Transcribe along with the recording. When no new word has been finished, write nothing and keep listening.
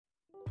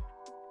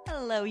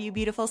Hello, you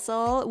beautiful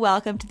soul.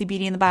 Welcome to the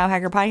Beauty and the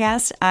Biohacker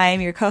podcast.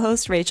 I'm your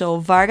co-host, Rachel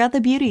Varga, the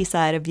beauty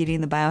side of Beauty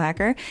and the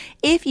Biohacker.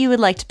 If you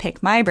would like to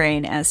pick my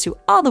brain as to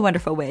all the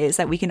wonderful ways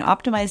that we can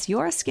optimize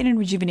your skin and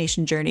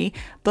rejuvenation journey,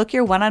 book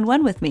your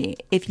one-on-one with me.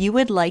 If you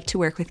would like to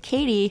work with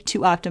Katie to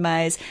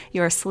optimize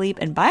your sleep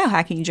and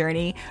biohacking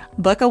journey,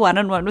 book a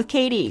one-on-one with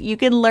Katie. You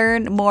can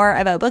learn more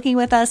about booking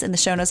with us in the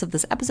show notes of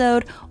this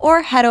episode,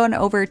 or head on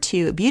over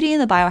to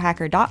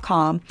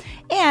beautyandthebiohacker.com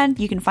and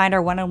you can find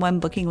our one-on-one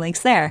booking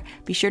links there.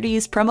 Be sure to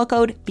use promo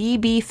code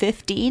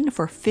BB15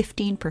 for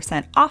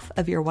 15% off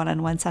of your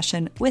one-on-one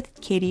session with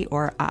Katie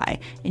or I.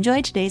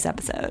 Enjoy today's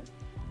episode.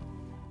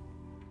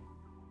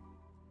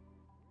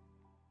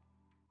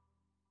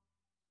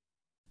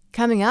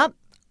 Coming up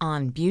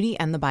on Beauty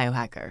and the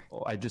Biohacker.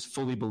 I just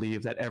fully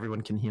believe that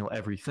everyone can heal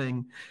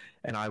everything,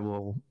 and I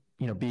will,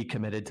 be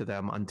committed to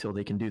them until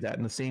they can do that.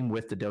 And the same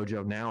with the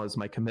dojo now is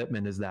my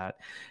commitment is that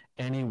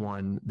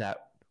anyone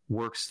that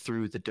works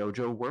through the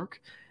dojo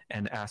work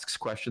and asks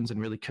questions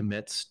and really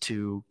commits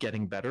to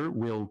getting better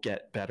will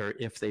get better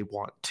if they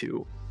want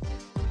to.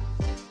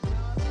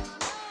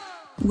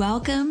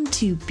 Welcome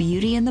to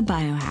Beauty and the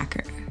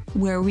Biohacker,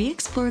 where we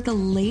explore the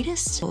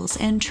latest tools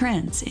and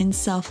trends in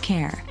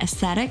self-care,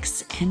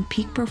 aesthetics, and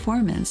peak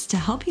performance to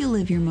help you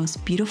live your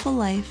most beautiful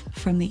life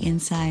from the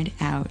inside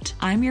out.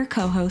 I'm your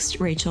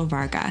co-host, Rachel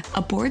Varga,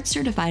 a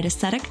board-certified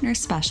aesthetic nurse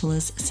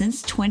specialist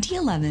since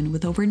 2011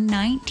 with over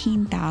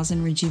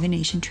 19,000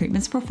 rejuvenation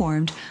treatments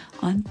performed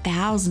on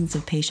thousands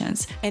of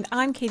patients. And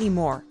I'm Katie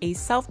Moore, a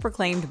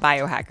self-proclaimed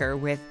biohacker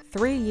with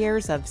 3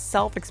 years of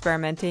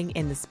self-experimenting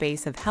in the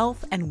space of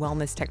health and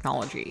wellness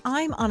technology.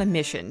 I'm on a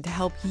mission to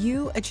help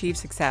you achieve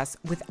success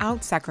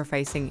without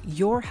sacrificing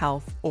your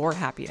health or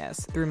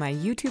happiness through my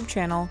YouTube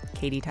channel,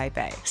 Katie Type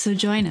A. So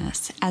join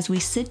us as we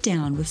sit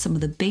down with some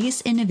of the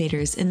biggest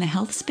innovators in the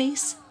health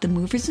space, the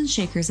movers and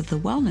shakers of the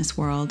wellness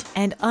world,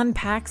 and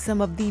unpack some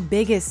of the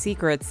biggest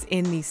secrets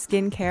in the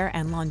skincare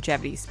and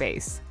longevity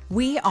space.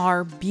 We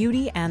are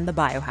Beauty and the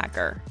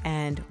Biohacker,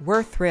 and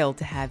we're thrilled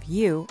to have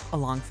you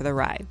along for the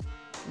ride.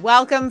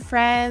 Welcome,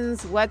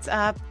 friends. What's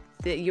up?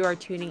 You are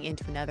tuning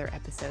into another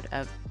episode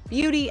of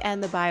Beauty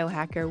and the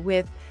Biohacker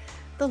with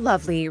the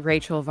lovely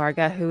Rachel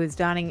Varga, who is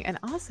donning an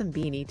awesome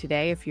beanie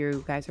today, if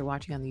you guys are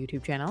watching on the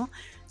YouTube channel.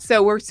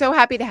 So we're so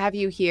happy to have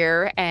you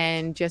here.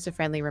 And just a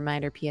friendly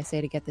reminder, PSA,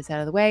 to get this out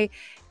of the way.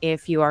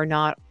 If you are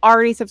not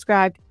already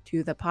subscribed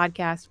to the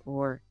podcast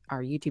or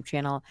our YouTube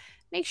channel,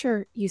 make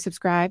sure you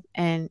subscribe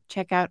and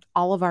check out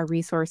all of our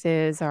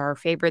resources, our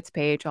favorites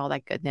page, all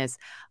that goodness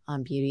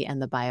on Beauty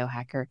and the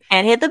Biohacker.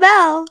 and hit the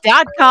bell.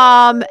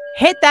 .com.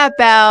 Hit that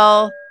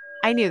bell.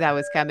 I knew that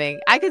was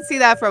coming. I could see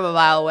that from a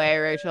mile away,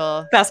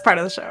 Rachel. Best part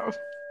of the show.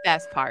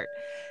 Best part.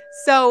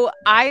 So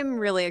I'm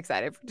really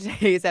excited for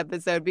today's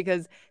episode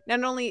because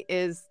not only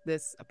is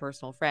this a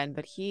personal friend,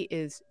 but he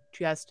is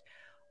just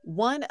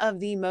one of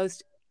the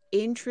most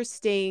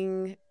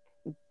interesting.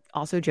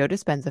 Also, Joe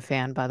Dispenza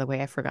fan, by the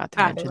way. I forgot to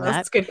mention that.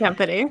 That's good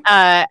company.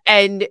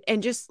 And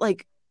just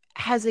like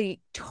has a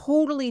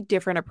totally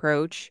different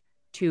approach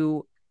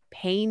to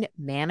pain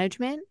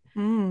management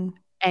and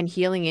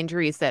healing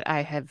injuries that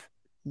I have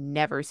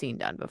never seen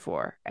done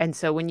before. And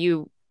so when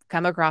you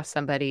come across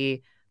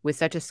somebody with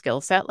such a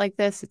skill set like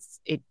this,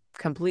 it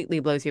completely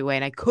blows you away.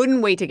 And I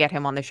couldn't wait to get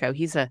him on the show.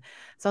 It's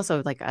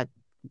also like a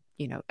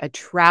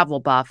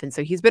travel buff. And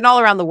so he's been all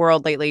around the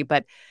world lately,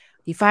 but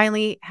he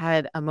finally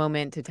had a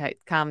moment to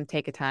come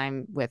take a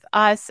time with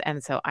us.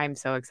 And so I'm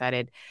so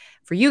excited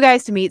for you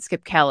guys to meet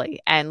Skip Kelly.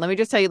 And let me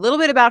just tell you a little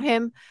bit about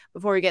him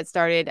before we get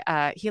started.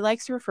 He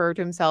likes to refer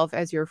to himself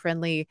as your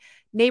friendly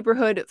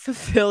neighborhood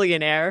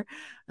fulfillionaire,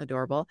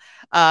 adorable,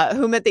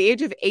 whom at the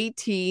age of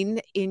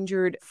 18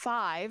 injured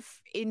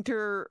 5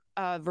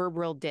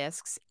 intervertebral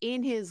discs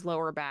in his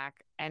lower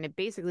back. And it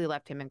basically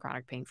left him in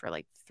chronic pain for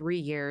like 3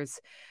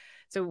 years.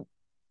 So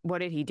what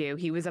did he do?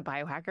 He was a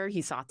biohacker.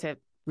 He sought to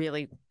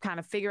really kind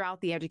of figure out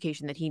the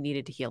education that he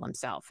needed to heal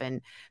himself. And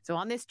so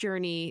on this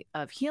journey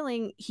of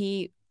healing,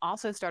 he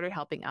also started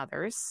helping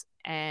others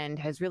and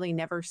has really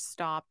never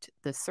stopped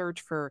the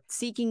search for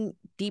seeking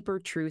deeper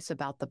truths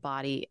about the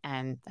body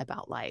and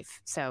about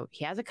life. So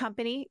he has a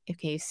company, in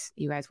case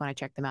you guys want to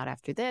check them out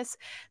after this.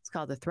 It's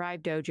called the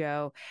Thrive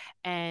Dojo.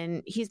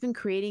 And he's been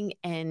creating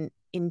an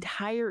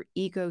entire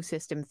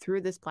ecosystem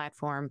through this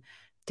platform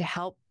to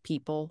help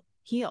people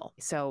heal.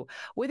 So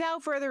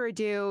without further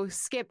ado,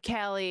 Skip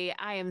Kelly,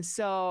 I am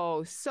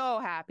so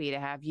happy to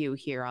have you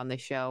here on the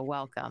show.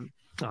 Welcome.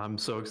 I'm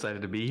so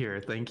excited to be here.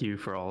 Thank you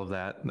for all of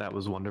that. That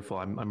was wonderful.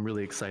 I'm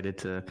really excited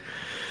to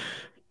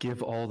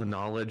give all the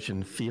knowledge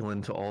and feel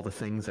into all the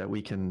things that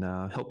we can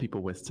help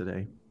people with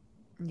today.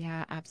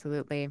 Yeah,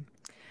 absolutely.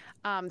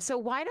 So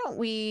why don't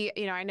we,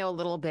 I know a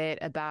little bit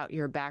about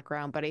your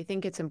background, but I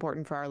think it's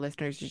important for our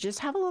listeners to just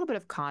have a little bit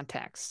of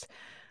context.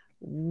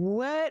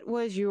 What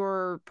was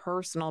your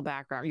personal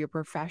background, your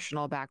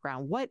professional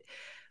background? What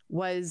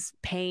was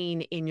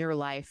pain in your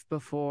life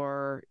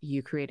before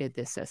you created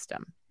this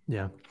system?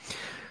 Yeah.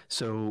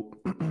 So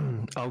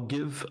I'll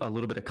give a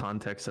little bit of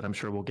context that I'm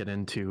sure we'll get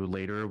into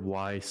later,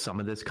 why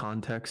some of this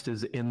context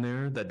is in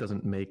there that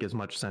doesn't make as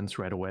much sense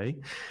right away.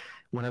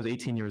 When I was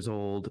 18 years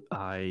old,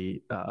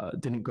 I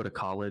didn't go to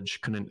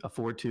college, couldn't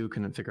afford to,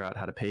 couldn't figure out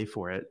how to pay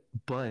for it.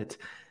 But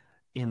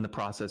in the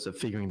process of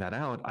figuring that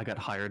out, I got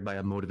hired by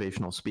a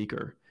motivational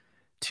speaker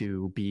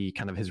to be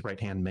kind of his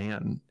right-hand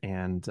man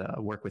and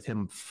work with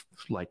him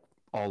like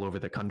all over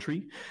the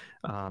country.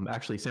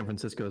 Actually, San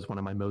Francisco is one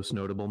of my most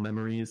notable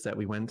memories that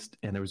we went,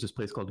 and there was this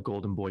place called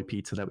Golden Boy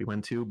Pizza that we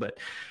went to. But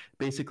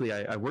basically,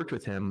 I worked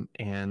with him,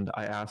 and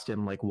I asked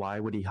him, like, why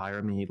would he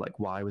hire me? Like,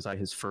 why was I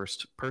his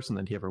first person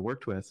that he ever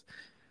worked with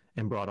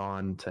and brought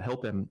on to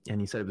help him?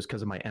 And he said it was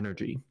because of my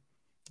energy.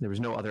 There was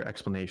no other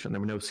explanation.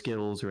 There were no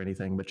skills or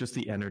anything, but just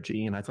the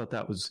energy. And I thought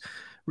that was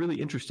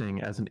really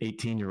interesting as an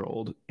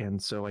 18-year-old.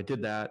 And so I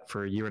did that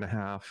for a year and a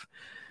half.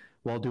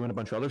 While doing a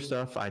bunch of other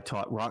stuff, I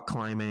taught rock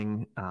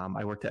climbing.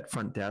 I worked at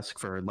front desk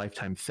for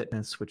Lifetime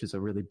Fitness, which is a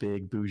really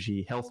big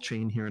bougie health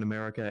chain here in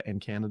America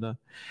and Canada.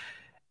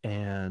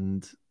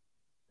 And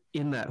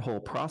in that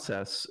whole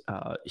process,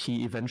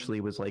 he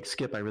eventually was like,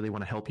 Skip, I really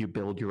want to help you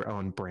build your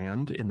own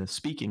brand in the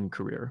speaking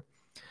career.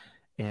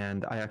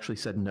 And I actually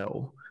said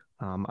no.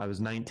 I was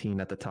 19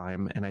 at the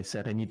time, and I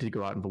said, I need to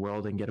go out in the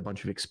world and get a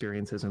bunch of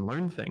experiences and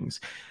learn things.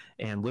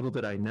 And little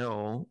did I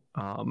know,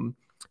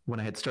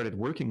 when I had started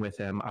working with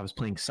him, I was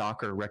playing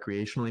soccer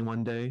recreationally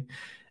one day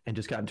and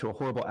just got into a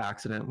horrible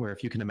accident where,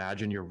 if you can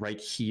imagine, your right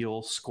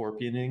heel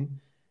scorpioning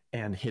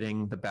and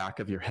hitting the back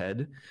of your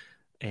head.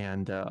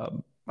 And I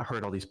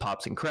heard all these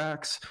pops and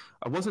cracks.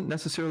 I wasn't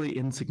necessarily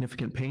in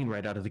significant pain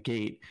right out of the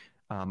gate.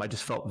 I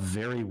just felt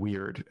very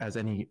weird, as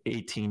any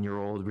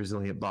 18-year-old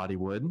resilient body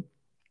would.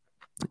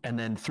 And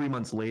then 3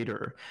 months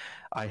later,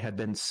 I had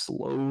been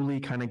slowly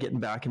kind of getting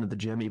back into the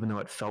gym, even though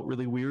it felt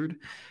really weird.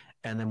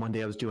 And then one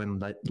day I was doing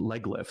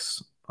leg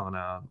lifts on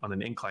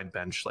an incline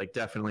bench, like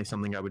definitely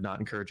something I would not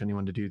encourage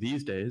anyone to do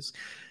these days.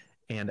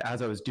 And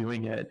as I was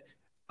doing it,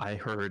 I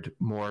heard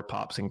more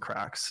pops and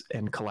cracks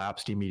and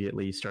collapsed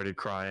immediately, started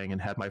crying,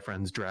 and had my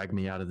friends drag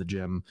me out of the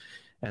gym.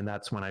 And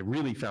that's when I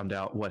really found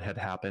out what had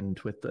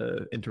happened with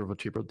the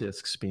intervertebral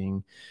discs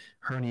being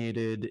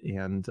herniated,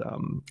 and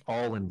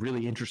all in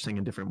really interesting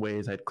and different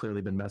ways. I'd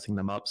clearly been messing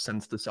them up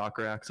since the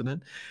soccer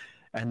accident.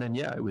 And then,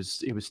 yeah, it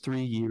was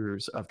 3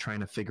 years of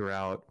trying to figure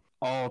out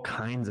all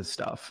kinds of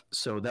stuff.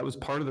 So that was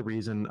part of the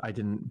reason I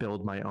didn't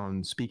build my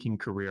own speaking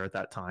career at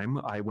that time.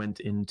 I went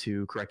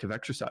into corrective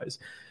exercise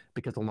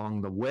because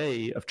along the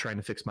way of trying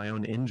to fix my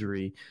own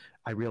injury,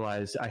 I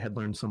realized I had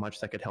learned so much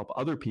that could help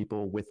other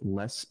people with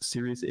less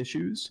serious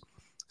issues.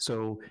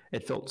 So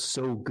it felt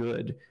so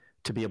good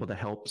to be able to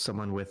help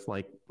someone with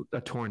like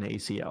a torn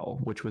ACL,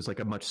 which was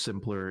like a much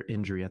simpler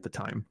injury at the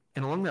time.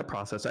 And along that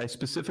process, I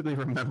specifically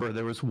remember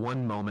there was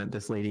one moment,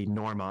 this lady,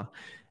 Norma,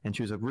 and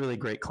she was a really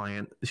great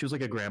client. She was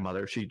like a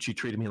grandmother. She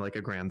treated me like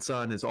a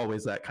grandson, is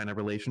always that kind of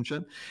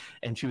relationship.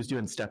 And she was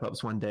doing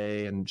step-ups one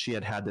day, and she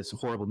had this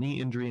horrible knee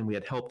injury, and we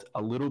had helped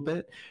a little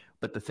bit.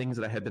 But the things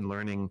that I had been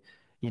learning,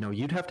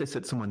 you'd have to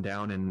sit someone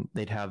down and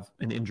they'd have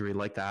an injury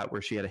like that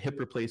where she had a hip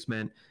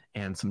replacement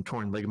and some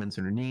torn ligaments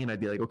in her knee. And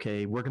I'd be like,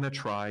 okay, we're going to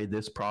try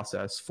this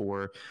process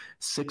for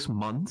 6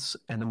 months,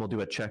 and then we'll do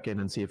a check-in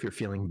and see if you're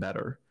feeling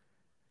better.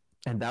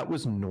 And that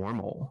was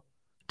normal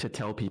to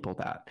tell people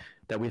that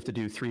we have to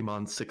do 3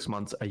 months, 6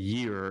 months, a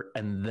year,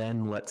 and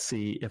then let's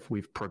see if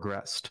we've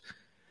progressed.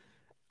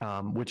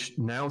 Which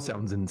now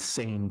sounds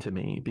insane to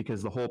me,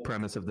 because the whole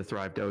premise of the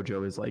Thrive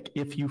Dojo is like,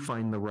 if you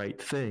find the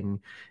right thing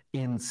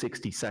in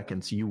 60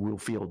 seconds, you will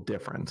feel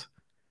different.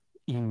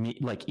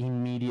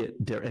 Immediate.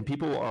 And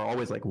people are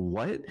always like,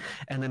 what?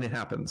 And then it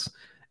happens.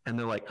 And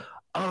they're like,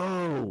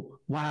 oh,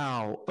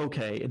 wow.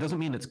 Okay. It doesn't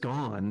mean it's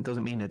gone. It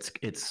doesn't mean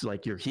it's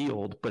like you're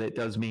healed, but it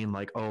does mean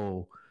like,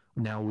 oh,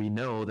 now we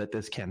know that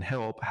this can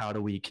help. How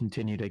do we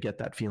continue to get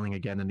that feeling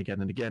again and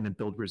again and again and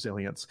build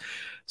resilience?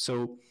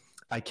 So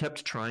I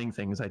kept trying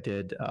things. I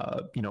did,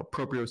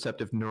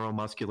 proprioceptive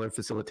neuromuscular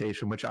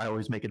facilitation, which I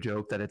always make a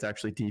joke that it's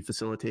actually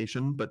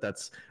defacilitation, but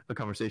that's a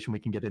conversation we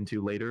can get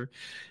into later.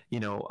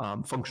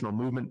 Functional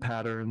movement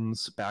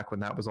patterns, back when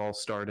that was all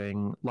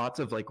starting. Lots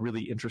of like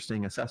really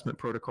interesting assessment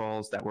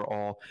protocols that were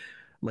all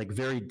like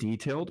very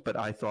detailed, but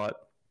I thought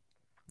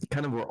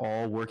kind of we're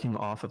all working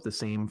off of the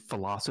same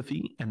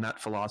philosophy. And that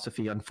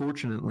philosophy,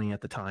 unfortunately,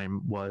 at the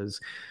time was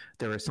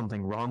there is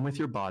something wrong with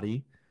your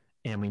body,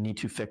 and we need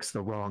to fix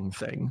the wrong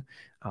thing,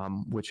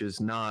 which is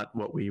not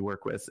what we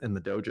work with in the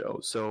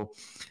dojo. So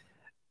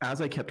as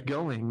I kept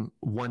going,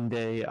 one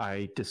day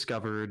I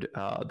discovered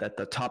that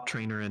the top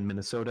trainer in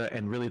Minnesota,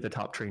 and really the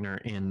top trainer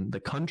in the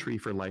country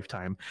for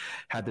Lifetime,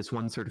 had this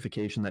one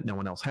certification that no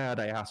one else had.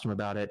 I asked him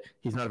about it.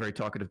 He's not a very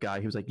talkative guy.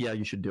 He was like, yeah,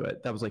 you should do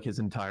it. That was like his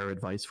entire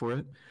advice for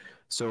it.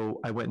 So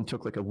I went and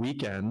took like a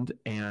weekend,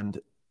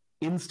 and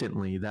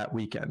instantly that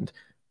weekend,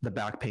 the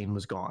back pain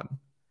was gone.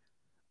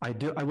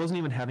 I wasn't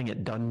even having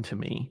it done to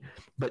me,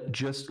 but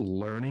just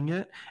learning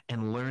it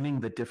and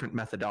learning the different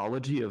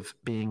methodology of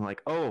being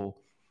like, oh,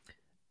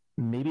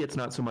 maybe it's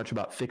not so much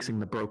about fixing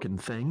the broken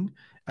thing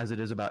as it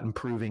is about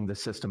improving the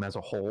system as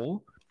a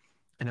whole.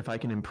 And if I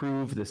can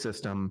improve the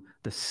system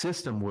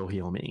will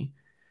heal me.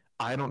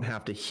 I don't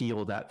have to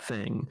heal that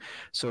thing.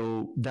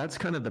 So that's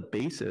kind of the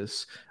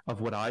basis of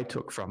what I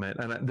took from it.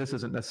 And this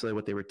isn't necessarily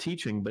what they were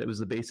teaching, but it was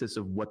the basis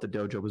of what the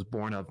dojo was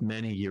born of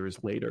many years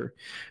later.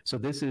 So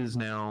this is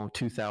now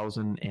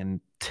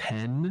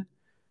 2010,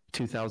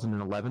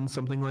 2011,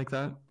 something like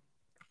that.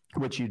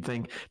 Which you'd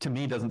think to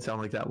me doesn't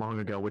sound like that long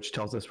ago, which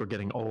tells us we're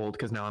getting old,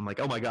 because now I'm like,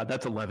 oh my God,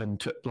 that's 11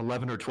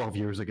 or 12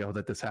 years ago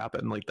that this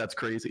happened. Like, that's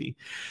crazy.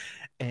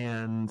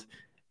 And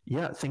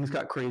yeah, things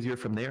got crazier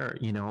from there,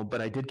 but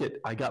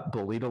I got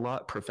bullied a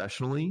lot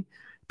professionally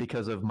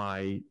because of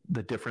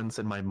the difference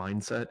in my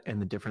mindset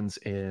and the difference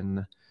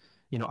in,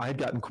 I had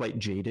gotten quite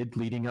jaded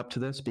leading up to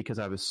this because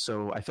I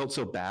felt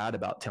so bad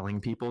about telling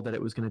people that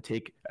it was going to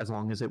take as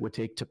long as it would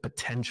take to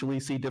potentially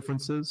see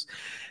differences.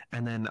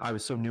 And then I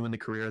was so new in the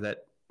career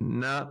that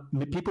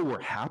people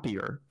were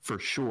happier for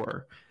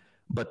sure,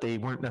 but they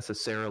weren't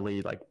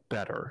necessarily like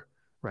better,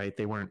 right?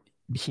 They weren't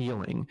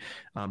healing.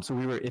 So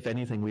if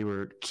anything, we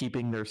were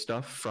keeping their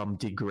stuff from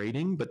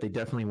degrading, but they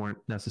definitely weren't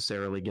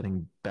necessarily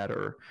getting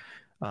better.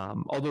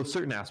 Although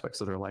certain aspects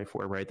of their life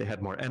were, right? They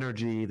had more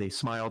energy, they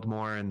smiled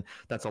more, and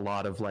that's a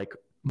lot of like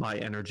my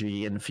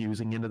energy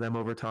infusing into them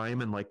over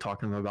time and like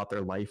talking to them about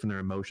their life and their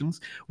emotions,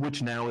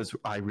 which now is,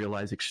 I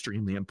realize,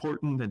 extremely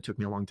important, and took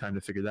me a long time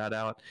to figure that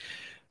out.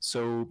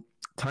 So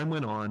time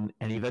went on,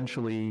 and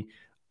eventually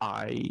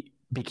I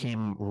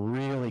became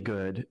really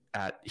good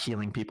at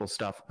healing people's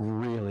stuff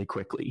really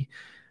quickly,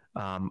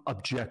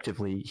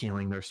 objectively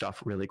healing their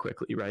stuff really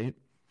quickly, right?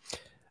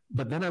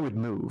 But then I would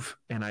move,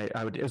 and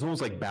I would, it was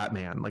almost like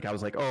Batman. Like I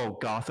was like, oh,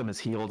 Gotham is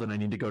healed, and I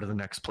need to go to the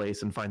next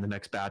place and find the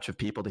next batch of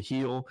people to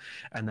heal,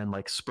 and then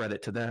like spread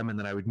it to them. And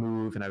then I would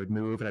move, and I would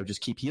move, and I would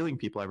just keep healing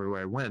people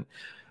everywhere I went.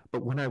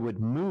 But when I would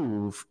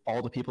move,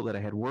 all the people that I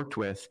had worked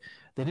with,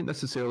 they didn't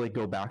necessarily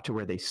go back to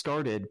where they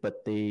started,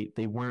 but they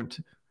weren't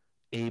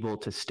able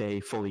to stay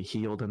fully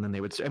healed. And then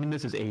they would,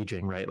 this is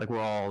aging, right? Like we're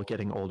all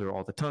getting older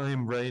all the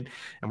time, right?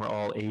 And we're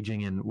all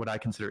aging. And what I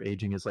consider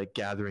aging is like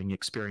gathering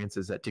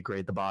experiences that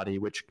degrade the body,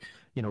 which,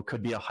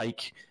 could be a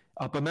hike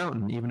up a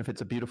mountain, even if it's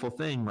a beautiful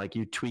thing, like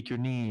you tweak your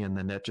knee and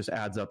then that just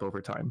adds up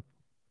over time.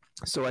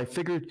 So I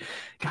figured,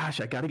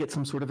 gosh, I got to get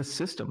some sort of a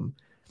system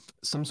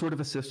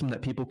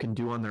that people can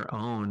do on their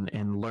own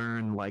and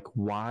learn like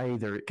why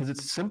because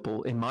it's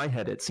simple. In my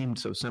head, it seemed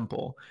so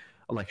simple,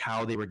 like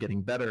how they were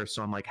getting better.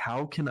 So I'm like,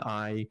 how can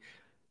I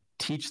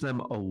teach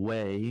them a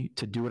way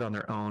to do it on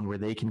their own where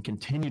they can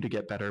continue to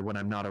get better when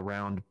I'm not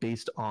around,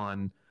 based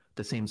on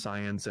the same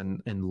science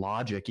and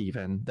logic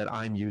even that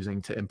I'm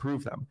using to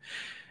improve them.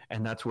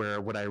 And that's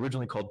where what I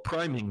originally called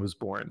priming was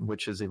born,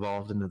 which has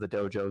evolved into the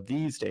dojo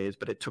these days,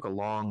 but it took a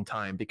long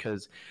time,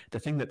 because the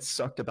thing that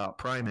sucked about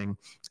priming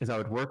is I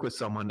would work with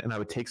someone and I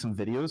would take some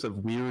videos of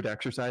weird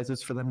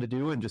exercises for them to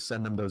do and just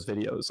send them those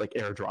videos, like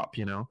airdrop,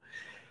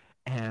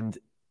 and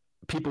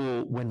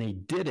people, when they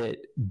did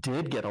it,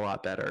 did get a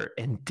lot better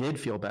and did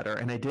feel better.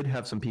 And I did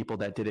have some people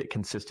that did it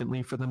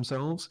consistently for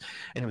themselves,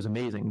 and it was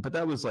amazing. But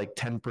that was like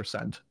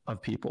 10%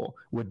 of people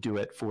would do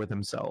it for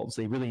themselves.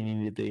 They really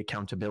needed the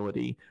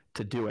accountability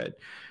to do it,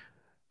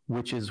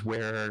 which is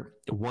where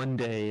one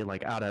day,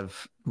 like out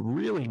of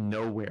really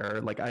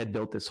nowhere, like I had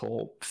built this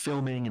whole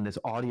filming and this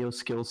audio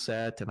skill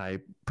set, and I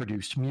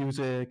produced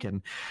music.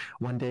 And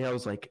one day I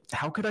was like,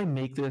 how could I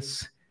make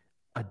this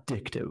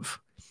addictive?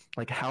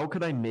 Like, how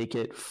could I make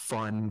it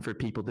fun for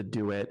people to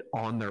do it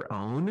on their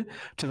own,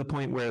 to the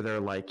point where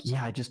they're like,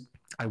 yeah,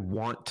 I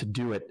want to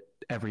do it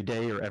every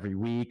day or every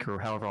week or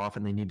however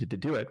often they needed to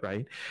do it,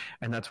 right?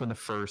 And that's when the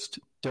first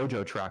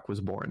dojo track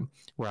was born,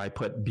 where I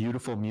put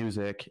beautiful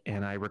music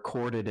and I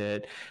recorded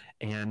it.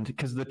 And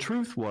because the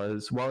truth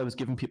was, while I was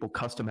giving people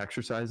custom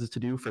exercises to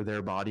do for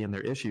their body and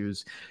their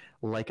issues,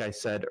 like I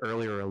said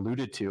earlier,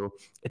 alluded to,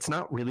 it's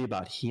not really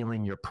about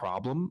healing your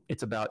problem.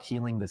 It's about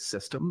healing the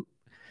system.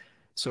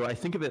 So I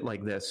think of it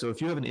like this. So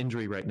if you have an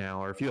injury right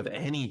now, or if you have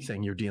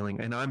anything you're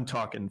dealing, and I'm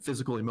talking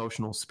physical,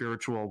 emotional,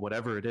 spiritual,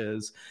 whatever it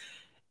is,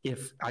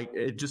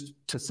 just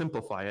to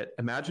simplify it,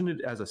 imagine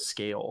it as a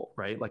scale,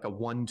 right? Like a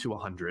 1 to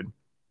 100.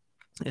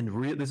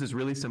 And this is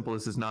really simple.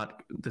 This is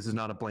not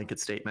a blanket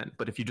statement,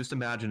 but if you just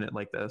imagine it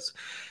like this,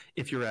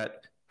 if you're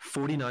at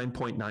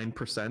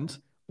 49.9%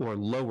 or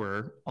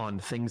lower on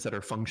things that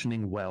are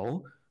functioning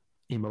well,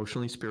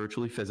 emotionally,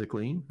 spiritually,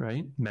 physically,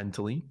 right?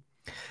 Mentally,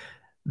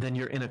 then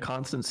you're in a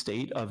constant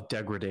state of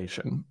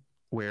degradation,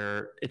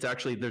 where it's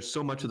actually, there's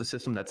so much of the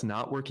system that's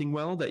not working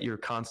well that you're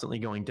constantly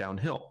going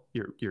downhill.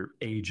 You're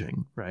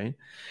aging, right?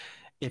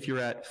 If you're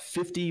at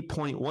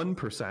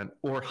 50.1%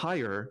 or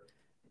higher,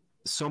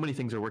 so many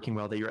things are working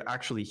well that you're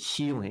actually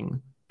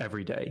healing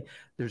every day.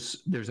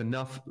 There's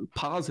enough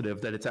positive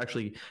that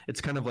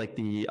it's kind of like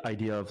the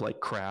idea of like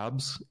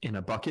crabs in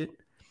a bucket.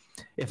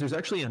 If there's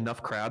actually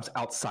enough crabs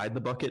outside the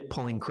bucket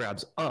pulling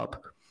crabs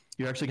up,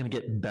 you're actually going to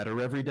get better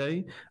every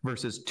day,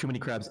 versus too many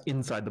crabs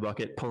inside the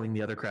bucket pulling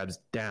the other crabs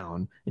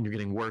down, and you're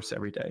getting worse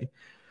every day.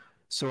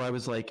 So I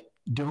was like,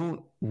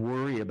 don't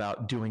worry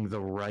about doing the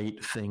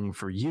right thing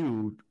for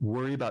you.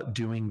 Worry about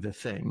doing the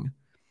thing.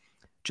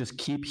 just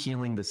keep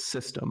healing the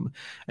system.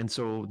 And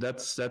so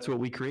that's what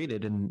we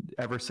created. And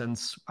ever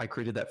since I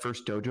created that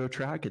first dojo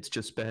track, it's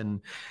just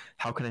been,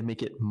 how can I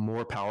make it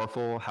more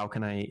powerful? How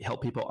can I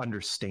help people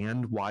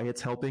understand why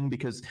it's helping?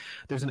 Because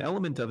there's an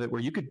element of it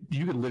where you could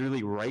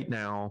literally right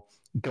now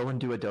go and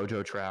do a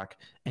dojo track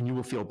and you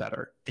will feel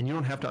better. And you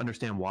don't have to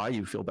understand why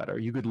you feel better.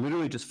 You could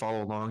literally just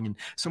follow along. And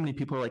so many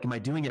people are like, am I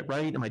doing it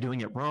right? Am I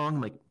doing it wrong?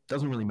 I'm like,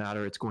 doesn't really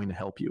matter. It's going to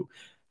help you.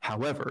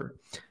 However,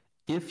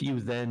 if you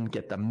then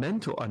get the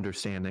mental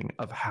understanding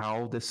of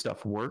how this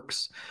stuff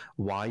works,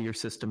 why your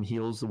system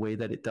heals the way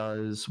that it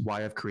does,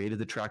 why I've created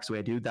the tracks the way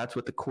I do, that's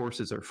what the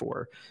courses are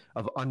for,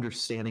 of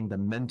understanding the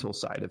mental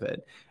side of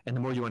it. And the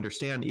more you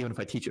understand, even if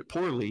I teach it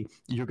poorly,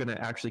 you're going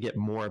to actually get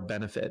more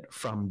benefit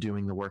from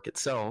doing the work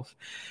itself.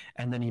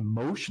 And then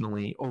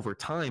emotionally, over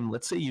time,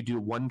 let's say you do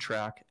one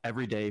track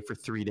every day for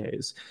 3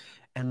 days,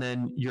 and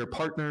then your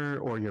partner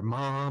or your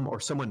mom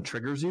or someone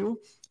triggers you,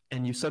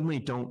 and you suddenly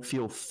don't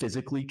feel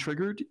physically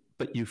triggered,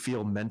 but you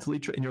feel mentally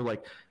and you're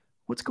like,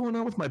 what's going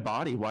on with my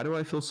body? Why do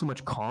I feel so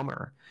much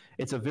calmer?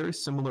 It's a very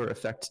similar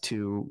effect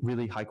to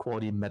really high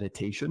quality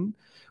meditation,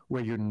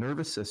 where your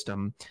nervous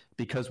system,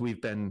 because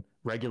we've been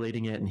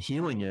regulating it and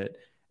healing it,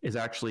 is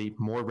actually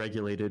more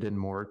regulated and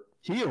more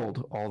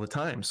healed all the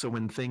time. So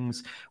when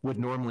things would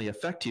normally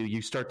affect you,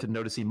 you start to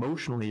notice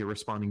emotionally you're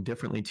responding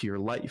differently to your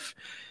life.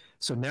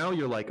 So now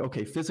you're like,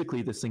 okay,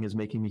 physically this thing is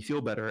making me feel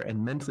better,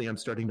 and mentally I'm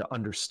starting to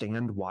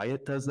understand why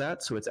it does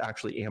that. So it's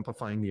actually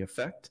amplifying the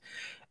effect.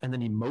 And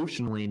then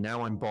emotionally,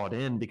 now I'm bought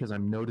in because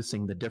I'm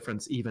noticing the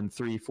difference even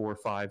 3, 4,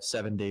 5,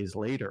 7 days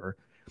later.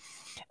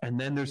 And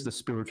then there's the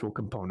spiritual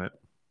component,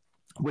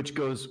 which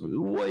goes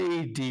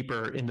way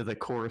deeper into the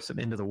course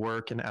and into the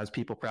work. And as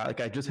people practice,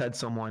 like I just had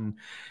someone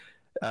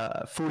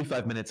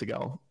 45 minutes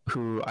ago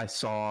who I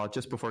saw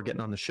just before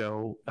getting on the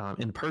show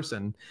in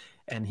person.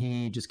 And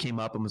he just came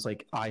up and was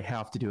like, I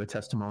have to do a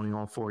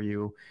testimonial for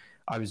you.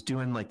 I was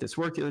doing like this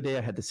work the other day.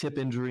 I had this hip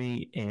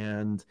injury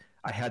and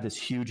I had this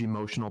huge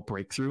emotional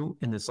breakthrough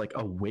and this like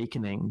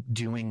awakening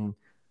doing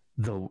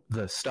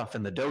the stuff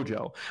in the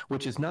dojo,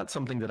 which is not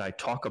something that I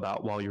talk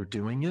about while you're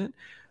doing it,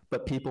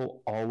 but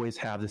people always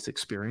have this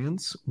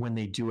experience when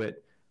they do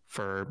it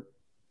for,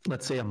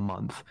 let's say, a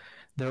month.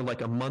 They're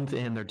like a month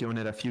in, they're doing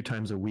it a few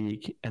times a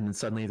week, and then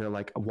suddenly they're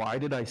like, why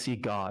did I see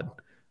God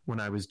when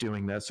I was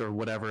doing this, or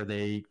whatever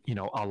they,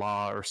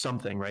 Allah or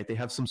something, right? They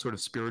have some sort of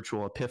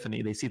spiritual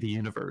epiphany. They see the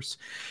universe.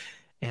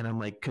 And I'm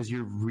like, because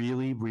you're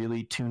really,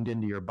 really tuned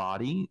into your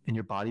body, and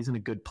your body's in a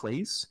good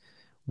place,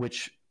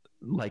 which,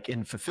 like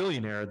in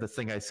Fulfillionaire, the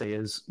thing I say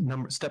is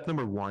step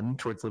number 1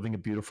 towards living a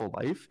beautiful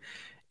life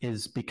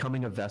is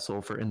becoming a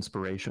vessel for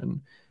inspiration.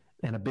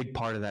 And a big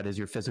part of that is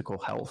your physical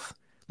health.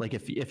 Like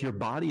if your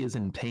body is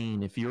in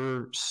pain, if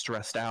you're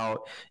stressed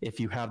out, if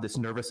you have this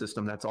nervous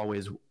system that's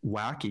always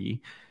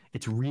wacky,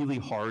 it's really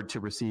hard to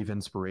receive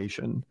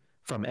inspiration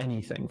from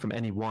anything, from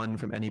anyone,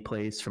 from any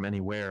place, from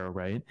anywhere,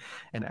 right?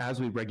 And as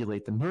we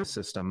regulate the nervous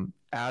system,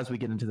 as we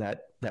get into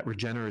that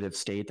regenerative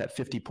state, that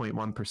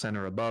 50.1%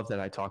 or above that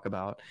I talk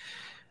about,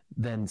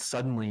 then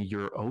suddenly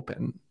you're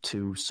open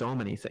to so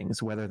many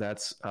things, whether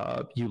that's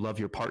you love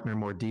your partner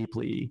more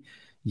deeply,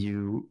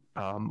 you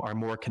are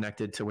more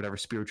connected to whatever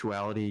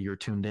spirituality you're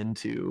tuned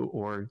into,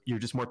 or you're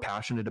just more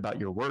passionate about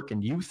your work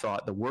and you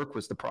thought the work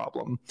was the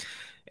problem.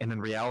 And in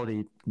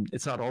reality,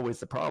 it's not always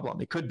the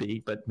problem. It could be,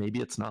 but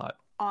maybe it's not.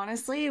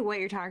 Honestly, what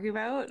you're talking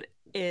about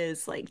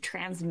is like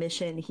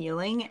transmission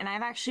healing. And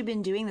I've actually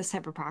been doing this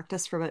type of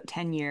practice for about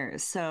 10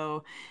 years.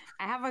 So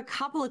I have a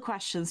couple of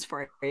questions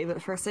for you.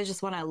 But first, I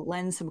just want to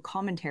lend some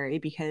commentary,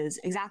 because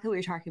exactly what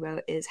you're talking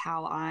about is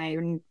how I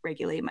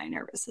regulate my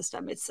nervous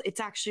system. It's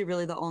actually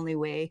really the only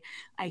way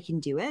I can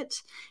do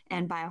it.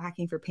 And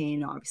biohacking for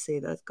pain, obviously,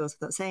 that goes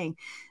without saying.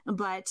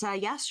 But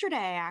yesterday,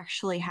 I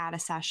actually had a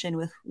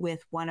session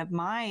with one of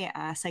my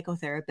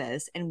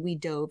psychotherapists, and we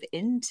dove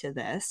into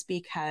this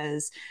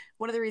because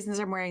one of the reasons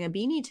I'm wearing a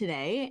beanie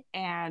today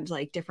and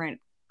like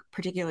different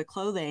particular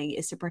clothing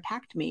is to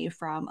protect me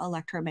from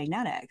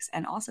electromagnetics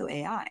and also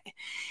AI.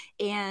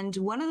 And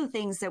one of the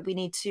things that we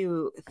need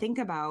to think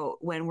about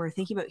when we're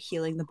thinking about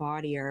healing the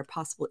body are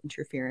possible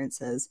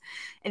interferences.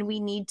 And we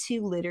need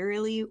to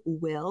literally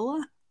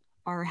will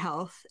our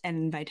health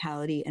and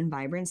vitality and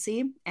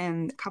vibrancy,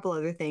 and a couple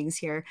other things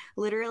here.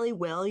 Literally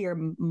will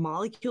your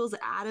molecules,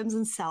 atoms,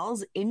 and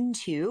cells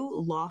into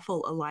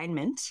lawful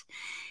alignment.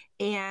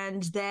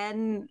 And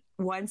then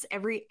once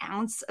every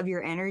ounce of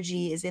your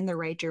energy is in the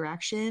right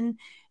direction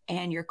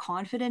and you're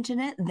confident in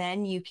it,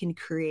 then you can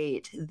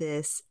create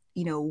this,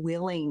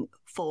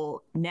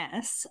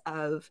 willingfulness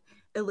of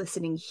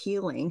eliciting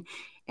healing.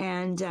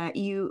 And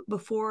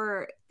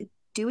before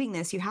doing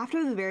this, you have to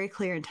have a very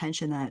clear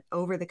intention that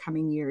over the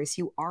coming years,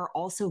 you are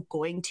also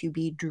going to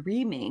be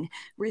dreaming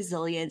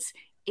resilience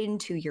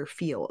into your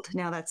field.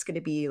 Now that's going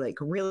to be like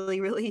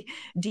really, really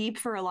deep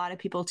for a lot of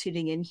people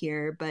tuning in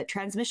here, but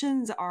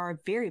transmissions are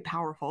very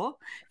powerful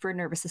for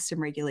nervous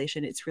system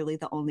regulation. It's really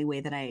the only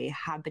way that I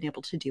have been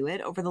able to do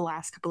it over the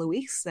last couple of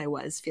weeks. I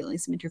was feeling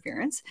some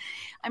interference.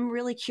 I'm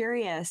really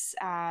curious,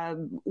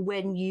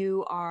 when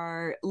you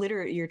are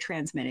literally you're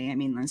transmitting. I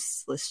mean,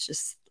 let's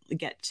just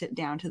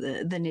down to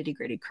the nitty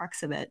gritty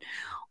crux of it.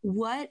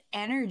 What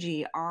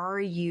energy are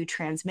you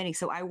transmitting?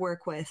 So I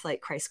work with like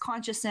Christ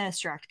consciousness,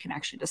 direct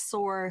connection to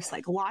source,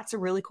 like lots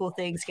of really cool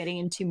things, getting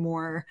into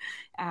more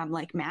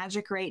like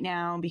magic right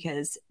now,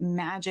 because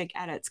magic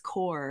at its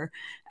core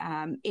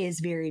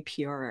is very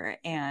pure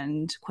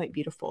and quite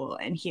beautiful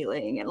and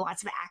healing, and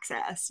lots of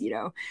access,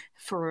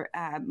 for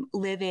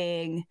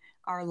living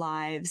our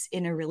lives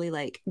in a really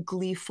like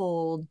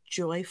gleeful,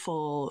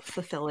 joyful,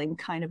 fulfilling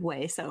kind of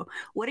way. So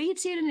what are you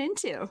tuning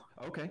into?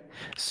 Okay.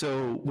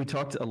 So we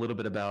talked a little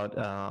bit about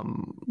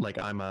like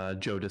I'm a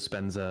Joe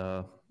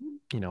Dispenza,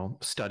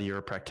 studier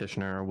or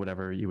practitioner or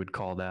whatever you would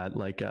call that.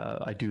 Like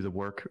I do the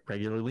work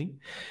regularly.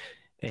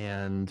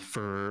 And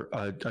for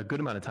a good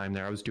amount of time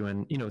there, I was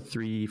doing,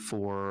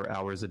 3-4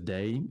 hours a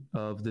day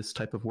of this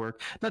type of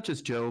work, not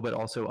just Joe, but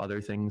also other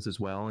things as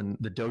well. And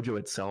the dojo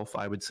itself,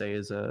 I would say,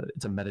 it's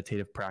a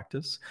meditative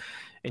practice.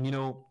 And,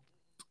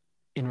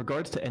 in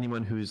regards to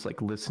anyone who's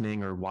like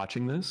listening or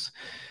watching this,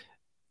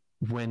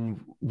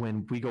 when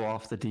we go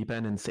off the deep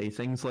end and say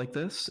things like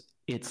this,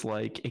 it's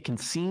like it can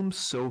seem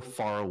so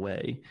far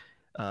away.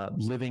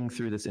 Living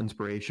through this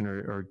inspiration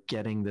or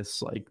getting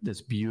this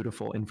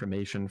beautiful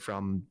information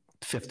from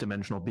fifth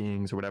dimensional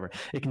beings or whatever,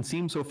 it can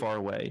seem so far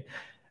away.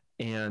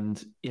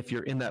 And if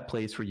you're in that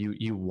place where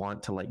you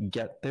want to like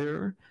get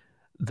there,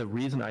 the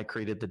reason I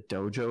created the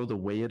dojo the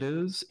way it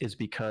is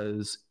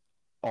because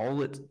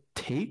all it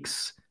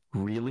takes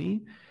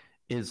really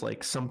is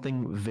like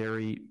something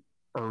very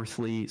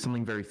earthly,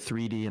 something very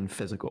 3D and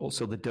physical.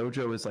 So the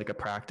dojo is like a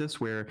practice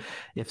where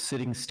if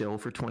sitting still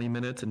for 20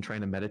 minutes and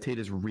trying to meditate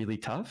is really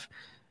tough,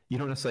 you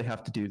don't necessarily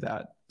have to do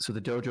that. So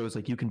the dojo is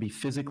like you can be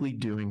physically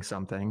doing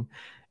something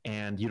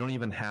and you don't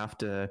even have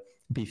to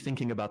be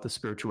thinking about the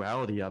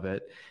spirituality of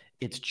it.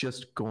 It's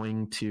just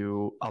going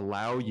to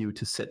allow you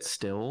to sit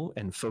still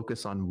and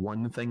focus on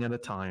one thing at a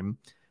time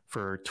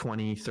for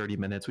 20, 30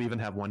 minutes. We even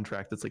have one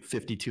track that's like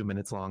 52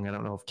 minutes long. I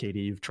don't know if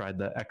Katie, you've tried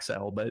the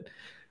XL, but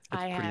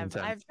I have.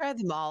 I've tried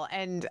them all.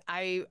 And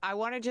I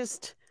want to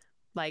just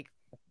like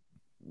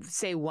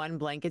say one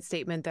blanket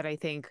statement that I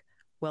think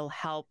will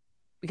help,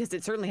 because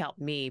it certainly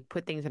helped me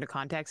put things into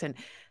context. And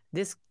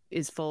this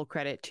is full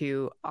credit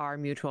to our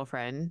mutual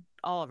friend,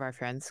 all of our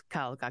friends,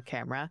 Kyle Got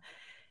Camera.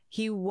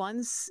 He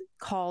once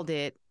called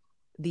it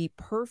the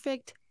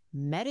perfect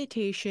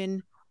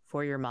meditation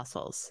for your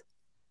muscles.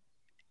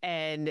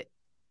 And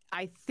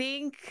I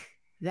think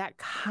that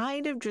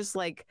kind of just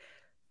like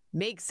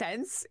makes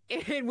sense.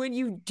 And when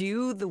you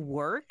do the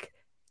work,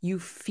 you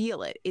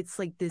feel it. It's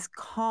like this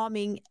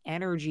calming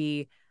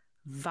energy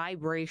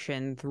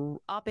vibration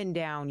through up and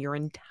down your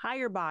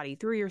entire body,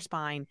 through your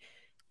spine,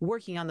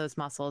 working on those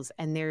muscles.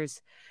 And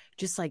there's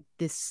just like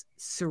this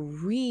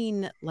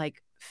serene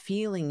like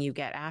feeling you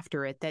get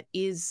after it that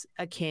is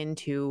akin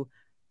to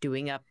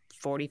doing a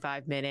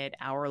 45-minute,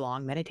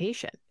 hour-long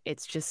meditation.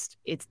 It's just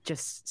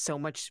so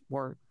much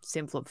more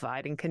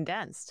simplified and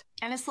condensed.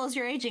 And it slows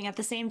your aging at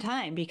the same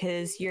time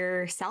because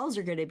your cells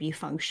are going to be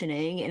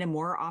functioning in a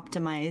more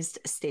optimized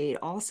state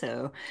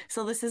also.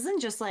 So this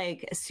isn't just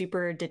like a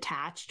super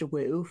detached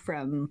woo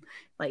from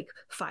like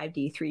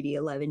 5D, 3D,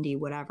 11D,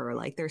 whatever.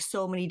 Like there's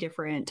so many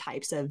different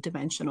types of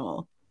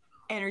dimensional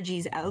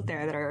energies out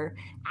there that are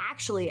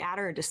actually at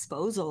our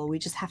disposal. We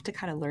just have to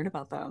kind of learn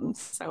about them.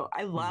 So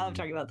I love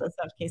talking about this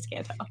stuff, Case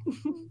Canto.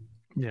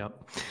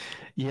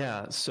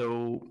 Yeah.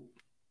 So,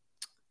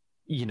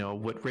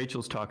 what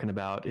Rachel's talking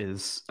about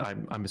is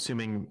I'm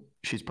assuming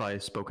she's probably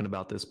spoken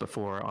about this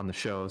before on the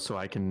show, so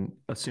I can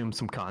assume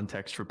some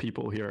context for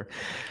people here.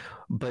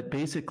 But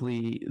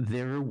basically,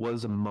 there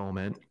was a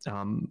moment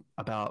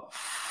about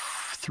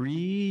 2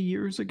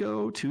 years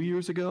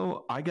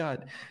ago, I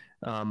got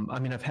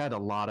I've had a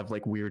lot of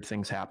like weird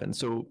things happen.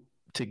 So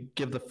to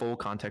give the full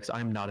context,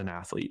 I'm not an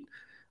athlete.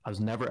 I was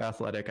never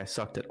athletic. I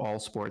sucked at all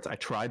sports. I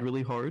tried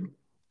really hard,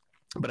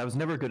 but I was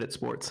never good at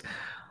sports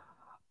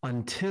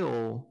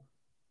until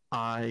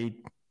I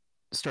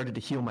started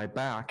to heal my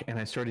back and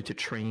I started to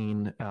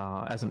train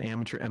as an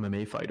amateur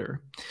MMA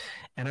fighter.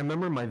 And I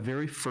remember my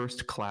very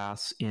first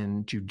class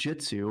in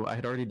jiu-jitsu, I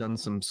had already done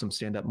some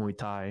stand-up Muay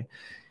Thai.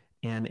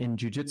 And in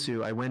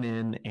jiu-jitsu, I went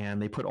in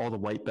and they put all the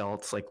white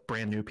belts, like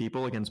brand new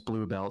people, against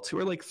blue belts who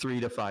are like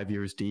 3 to 5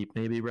 years deep,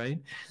 maybe, right?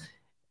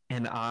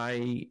 And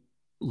I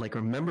like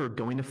remember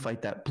going to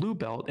fight that blue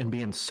belt and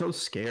being so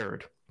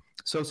scared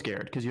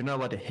because you're not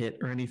allowed to hit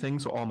or anything.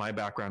 So all my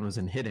background was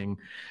in hitting.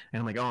 And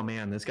I'm like, oh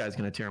man, this guy's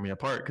going to tear me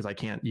apart because I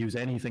can't use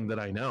anything that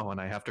I know. And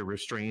I have to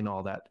restrain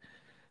all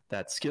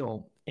that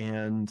skill.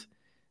 And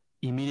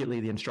immediately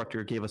the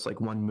instructor gave us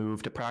like one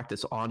move to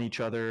practice on each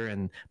other.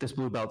 And this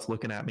blue belt's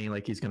looking at me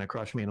like he's going to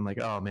crush me. And I'm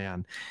like, oh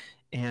man.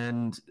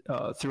 And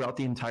throughout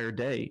the entire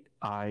day,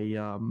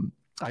 I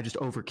I just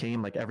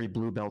overcame like every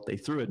blue belt they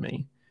threw at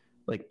me,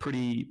 like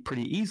pretty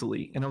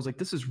easily. And I was like,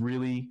 this is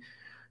really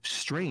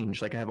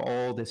strange. Like I have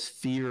all this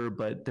fear,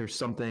 but there's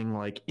something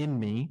like in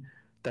me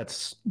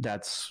that's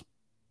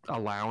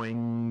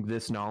allowing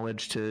this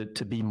knowledge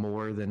to be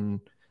more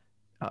than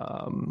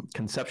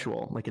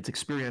conceptual. Like it's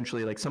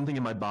experientially, like something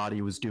in my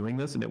body was doing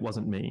this and it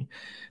wasn't me.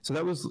 So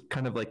that was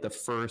kind of like the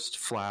first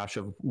flash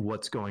of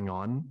what's going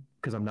on,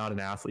 because I'm not an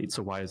athlete.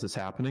 So why is this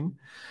happening?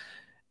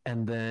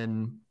 And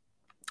then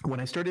when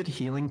I started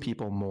healing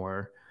people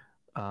more,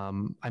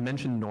 I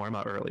mentioned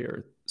Norma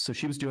earlier. So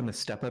she was doing the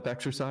step up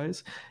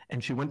exercise,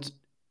 and she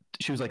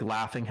was like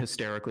laughing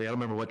hysterically. I don't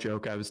remember what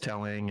joke I was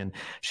telling. And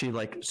she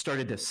like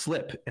started to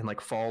slip and like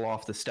fall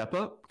off the step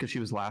up because she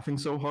was laughing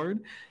so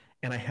hard.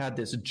 And I had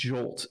this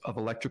jolt of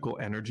electrical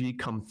energy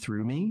come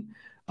through me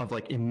of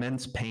like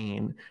immense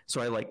pain.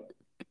 So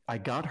I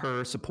got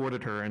her,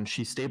 supported her, and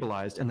she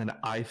stabilized. And then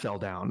I fell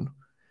down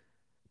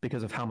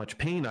because of how much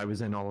pain I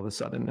was in all of a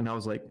sudden. And I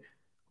was like,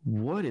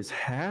 what is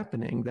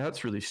happening?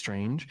 That's really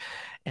strange.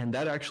 And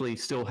that actually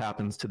still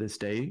happens to this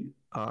day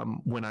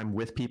when I'm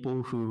with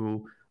people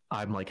who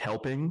I'm like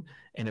helping,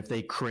 and if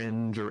they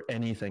cringe or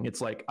anything,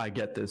 it's like I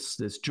get this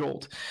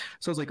jolt.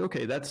 So I was like,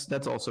 okay,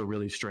 that's also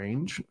really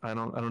strange. I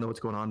don't know what's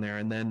going on there.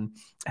 And then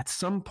at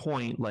some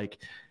point, like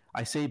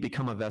I say,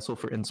 become a vessel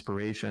for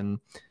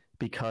inspiration,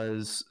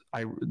 because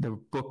the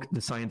book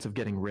The Science of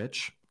Getting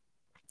Rich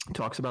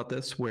talks about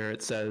this, where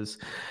it says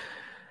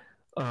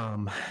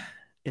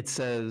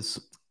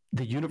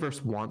the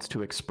universe wants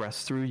to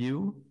express through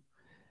you.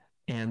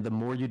 And the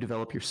more you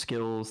develop your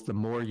skills, the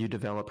more you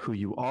develop who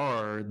you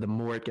are, the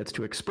more it gets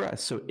to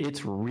express. So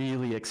it's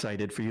really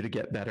excited for you to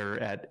get better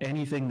at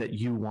anything that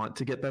you want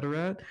to get better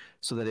at,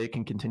 so that it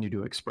can continue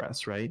to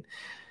express, right?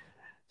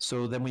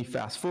 So then we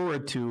fast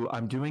forward to,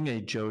 I'm doing a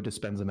Joe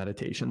Dispenza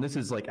meditation. This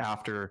is like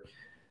after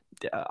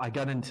I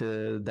got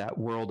into that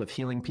world of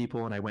healing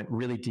people, and I went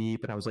really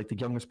deep, and I was like the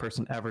youngest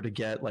person ever to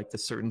get like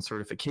this certain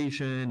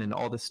certification and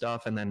all this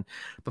stuff. And then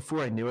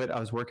before I knew it,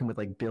 I was working with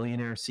like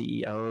billionaire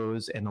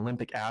CEOs and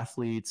Olympic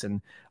athletes.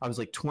 And I was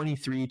like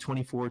 23,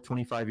 24,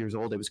 25 years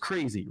old. It was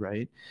crazy,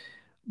 right?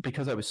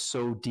 Because I was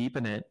so deep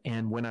in it.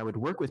 And when I would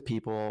work with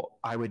people,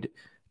 I would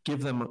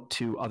give them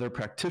to other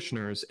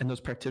practitioners, and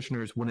those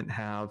practitioners wouldn't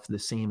have the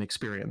same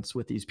experience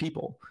with these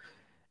people.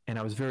 And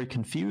I was very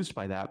confused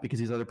by that, because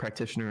these other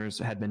practitioners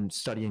had been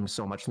studying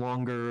so much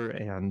longer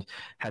and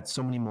had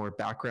so many more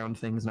background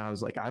things. And I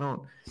was like, I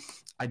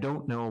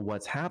don't know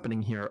what's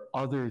happening here,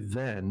 other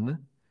than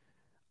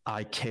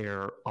I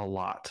care a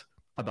lot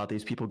about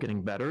these people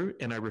getting better.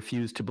 And I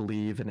refuse to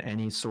believe in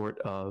any sort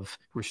of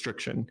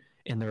restriction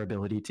in their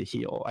ability to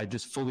heal. I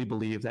just fully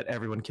believe that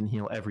everyone can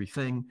heal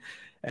everything,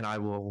 and I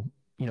will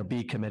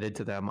be committed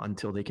to them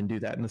until they can do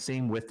that. And the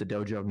same with the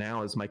dojo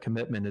now, is my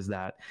commitment is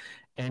that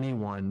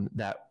anyone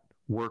that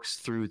works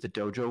through the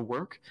dojo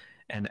work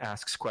and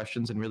asks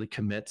questions and really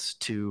commits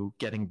to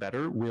getting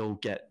better will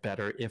get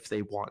better if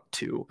they want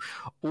to.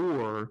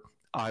 Or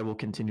I will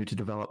continue to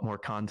develop more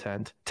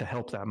content to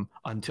help them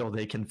until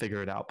they can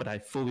figure it out. But I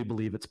fully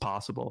believe it's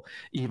possible,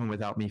 even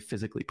without me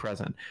physically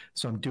present.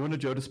 So I'm doing a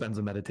Joe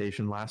Dispenza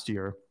meditation last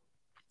year,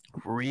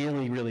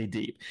 really, really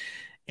deep.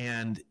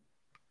 And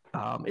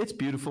it's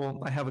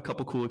beautiful. I have a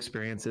couple cool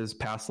experiences,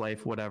 past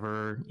life,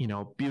 whatever,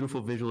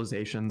 beautiful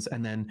visualizations.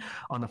 And then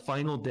on the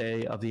final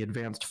day of the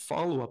advanced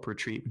follow-up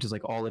retreat, which is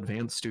like all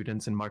advanced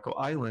students in Marco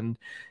Island,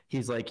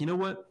 he's like, you know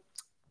what?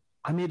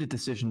 I made a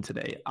decision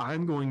today.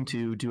 I'm going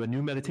to do a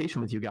new meditation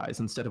with you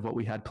guys instead of what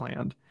we had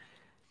planned.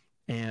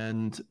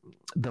 And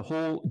the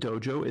whole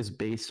dojo is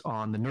based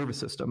on the nervous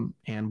system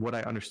and what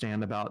I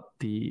understand about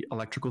the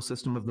electrical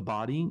system of the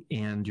body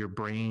and your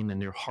brain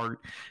and your heart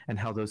and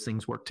how those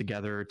things work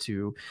together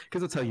because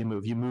that's how you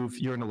move.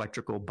 You're an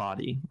electrical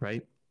body,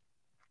 right?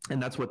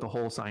 And that's what the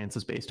whole science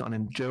is based on.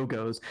 And Joe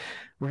goes,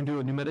 we're going to do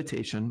a new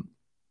meditation.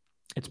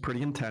 It's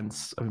pretty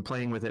intense. I've been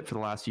playing with it for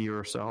the last year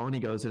or so. And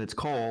he goes, and it's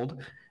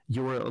called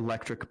Your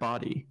Electric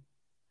Body.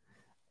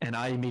 And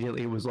I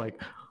immediately was like,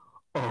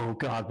 oh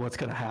God, what's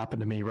going to happen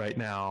to me right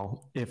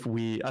now if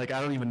I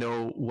don't even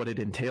know what it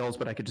entails,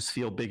 but I could just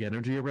feel big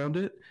energy around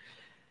it.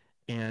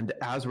 And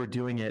as we're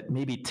doing it,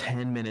 maybe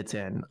 10 minutes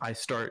in, I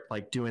start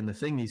like doing the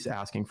thing he's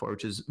asking for,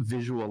 which is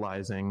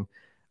visualizing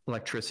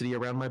electricity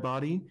around my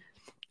body.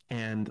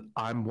 And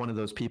I'm one of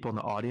those people in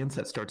the audience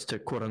that starts to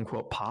quote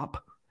unquote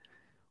pop,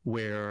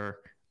 where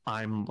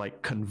I'm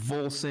like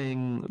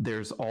convulsing.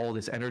 There's all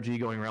this energy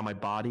going around my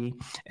body.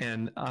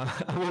 And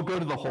I won't go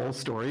to the whole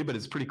story, but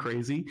it's pretty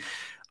crazy.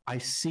 I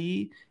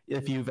see,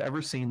 if you've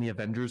ever seen the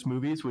Avengers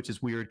movies, which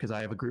is weird because I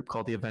have a group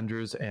called the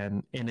Avengers,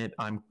 and in it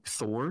I'm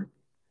Thor.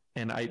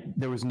 And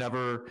there was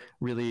never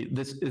really,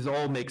 this is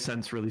all makes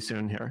sense really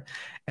soon here.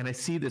 And I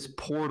see this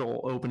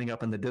portal opening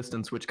up in the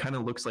distance, which kind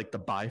of looks like the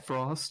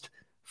Bifrost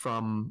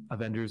from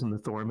Avengers and the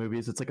Thor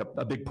movies. It's like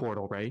a big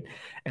portal, right?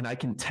 And I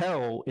can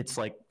tell it's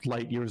like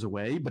light years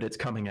away, but it's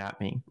coming at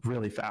me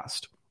really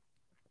fast.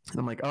 And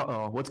I'm like,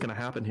 uh-oh, what's going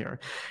to happen here?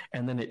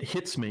 And then it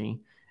hits me.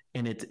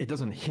 And it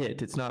doesn't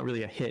hit. It's not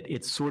really a hit.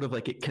 It's sort of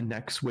like it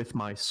connects with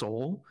my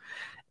soul,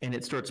 and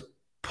it starts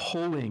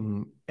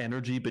pulling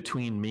energy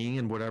between me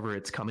and whatever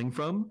it's coming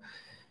from.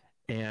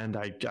 And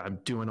I'm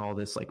doing all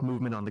this like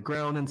movement on the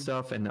ground and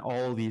stuff, and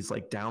all these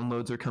like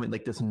downloads are coming,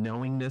 like this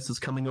knowingness is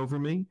coming over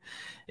me.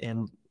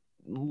 And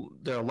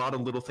there are a lot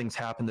of little things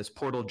happen. This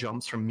portal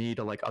jumps from me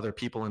to like other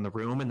people in the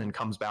room, and then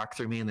comes back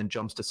through me, and then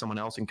jumps to someone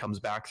else, and comes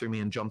back through me,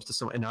 and jumps to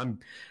someone. And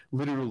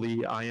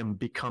I am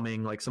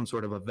becoming like some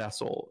sort of a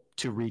vessel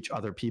to reach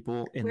other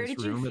people in this room.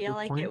 Where did you feel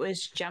like it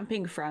was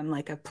jumping from,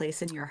 like a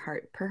place in your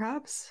heart,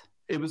 perhaps?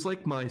 It was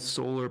like my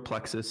solar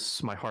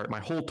plexus, my heart, my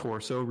whole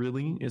torso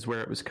really is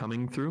where it was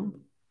coming through.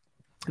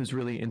 It was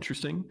really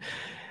interesting.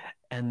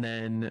 And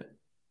then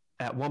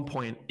at one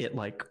point it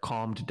like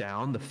calmed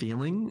down, the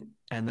feeling.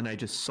 And then I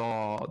just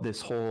saw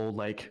this whole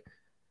like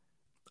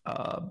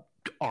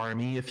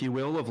army, if you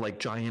will, of like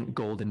giant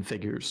golden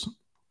figures.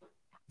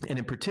 And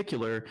in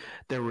particular,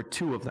 there were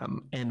two of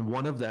them. And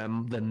one of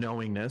them, the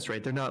knowingness,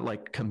 right? They're not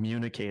like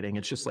communicating.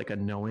 It's just like a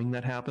knowing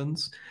that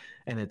happens.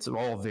 And it's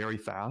all very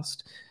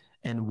fast.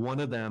 And one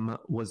of them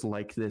was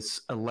like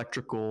this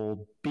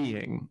electrical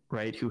being,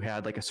 right, who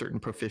had like a certain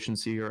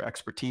proficiency or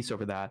expertise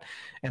over that.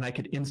 And I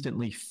could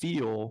instantly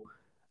feel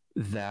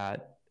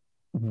that,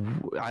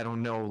 I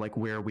don't know like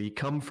where we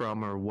come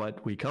from or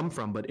what we come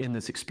from, but in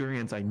this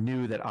experience, I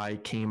knew that I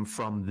came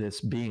from this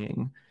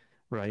being,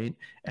 right?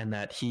 And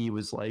that he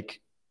was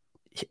like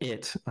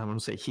it, I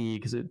won't say he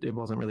because it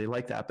wasn't really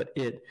like that, but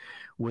it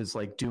was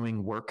like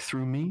doing work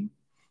through me.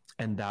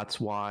 And that's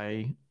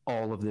why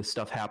all of this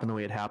stuff happened the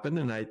way it happened.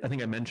 And I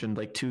think I mentioned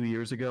like 2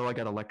 years ago, I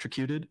got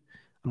electrocuted.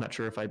 I'm not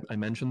sure if I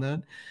mentioned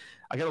that.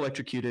 I got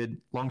electrocuted.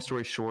 Long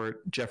story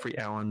short, Jeffrey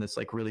Allen, this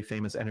like really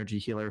famous energy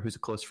healer who's a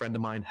close friend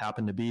of mine,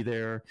 happened to be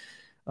there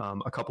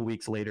a couple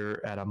weeks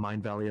later at a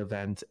Mind Valley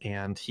event.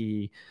 And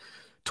he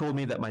told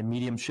me that my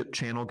mediumship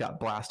channel got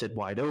blasted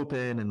wide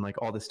open and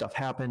like all this stuff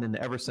happened. And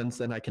ever since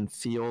then, I can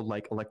feel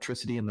like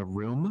electricity in the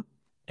room.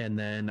 And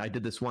then I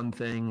did this one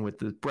thing with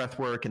the breath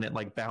work, and it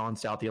like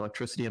balanced out the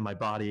electricity in my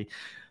body.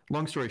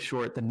 Long story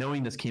short, the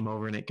knowingness came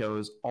over, and it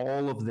goes,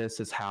 all of this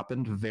has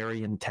happened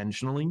very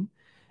intentionally.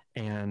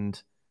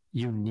 And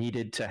you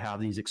needed to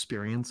have these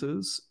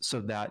experiences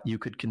so that you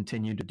could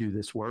continue to do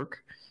this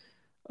work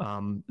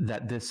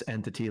that this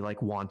entity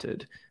like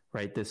wanted,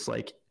 right? This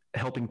like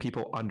helping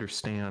people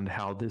understand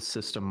how this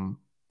system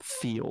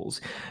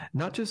feels,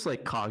 not just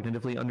like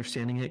cognitively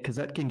understanding it, because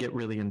that can get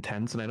really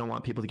intense, and I don't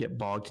want people to get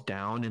bogged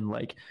down in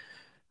like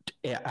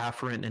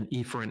afferent and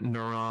efferent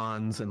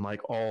neurons and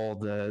like all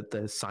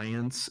the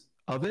science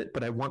of it,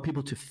 but I want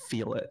people to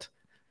feel it,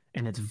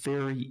 and it's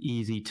very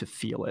easy to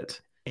feel it.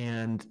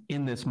 And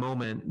in this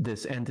moment,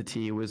 this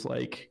entity was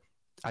like,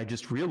 I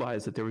just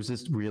realized that there was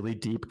this really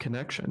deep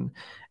connection.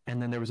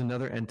 And then there was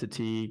another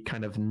entity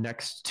kind of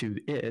next to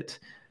it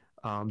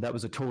that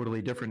was a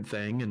totally different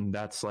thing, and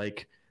that's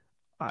like,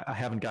 I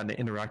haven't gotten to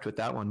interact with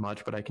that one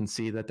much, but I can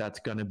see that that's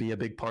going to be a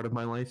big part of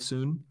my life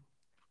soon.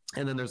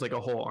 And then there's like a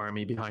whole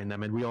army behind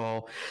them, and we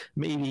all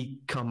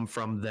maybe come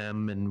from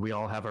them, and we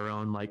all have our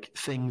own like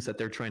things that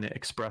they're trying to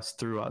express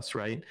through us,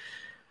 right?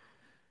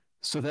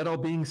 So that all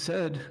being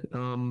said,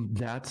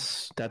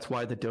 that's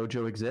why the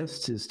dojo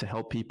exists, is to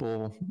help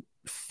people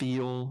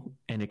feel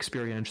and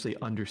experientially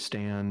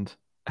understand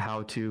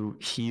how to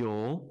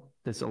heal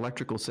this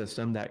electrical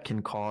system that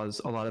can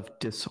cause a lot of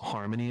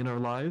disharmony in our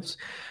lives.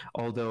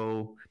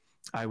 Although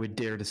I would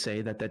dare to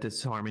say that that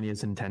disharmony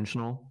is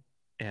intentional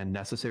and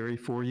necessary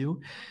for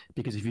you,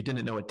 because if you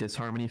didn't know what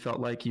disharmony felt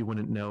like, you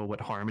wouldn't know what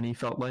harmony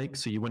felt like.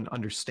 So you wouldn't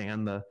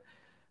understand the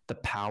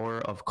power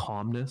of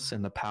calmness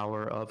and the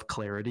power of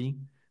clarity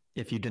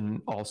if you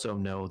didn't also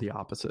know the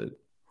opposite.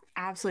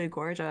 Absolutely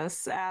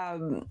gorgeous.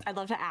 I'd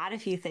love to add a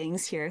few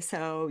things here.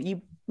 So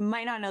you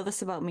might not know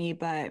this about me,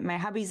 but my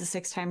hubby's a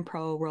 6-time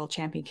pro world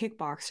champion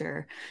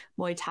kickboxer,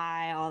 Muay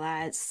Thai, all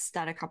that.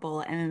 Done a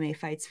couple MMA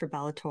fights for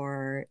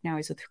Bellator. Now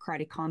he's with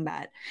Karate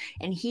Combat.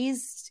 And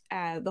he's,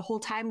 the whole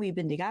time we've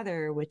been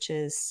together, which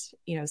is,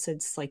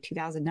 since like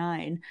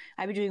 2009,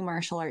 I've been doing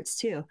martial arts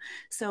too.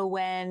 So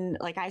when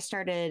like I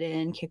started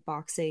in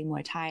kickboxing,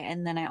 Muay Thai,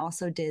 and then I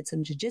also did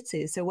some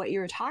jiu-jitsu. So what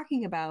you were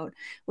talking about,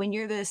 when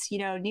you're this,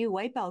 new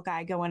white belt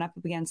guy going up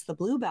against the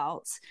blue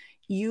belts,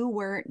 you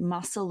weren't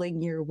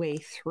muscling your way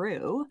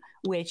through,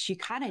 which you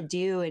kind of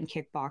do in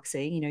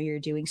kickboxing. You're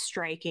doing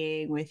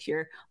striking with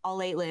your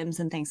all 8 limbs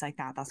and things like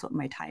that. That's what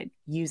Muay Thai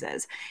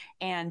uses.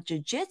 And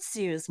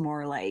jiu-jitsu is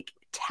more like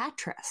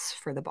Tetris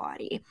for the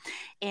body.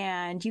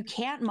 And you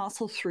can't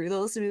muscle through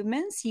those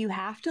movements. You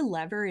have to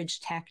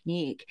leverage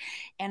technique.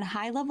 And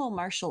high-level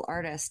martial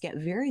artists get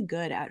very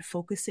good at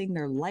focusing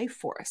their life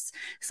force.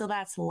 So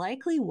that's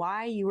likely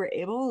why you were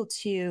able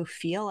to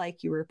feel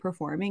like you were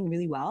performing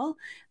really well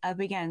up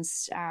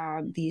against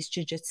these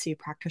jiu-jitsu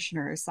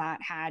practitioners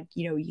that had,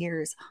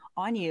 years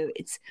on you.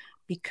 It's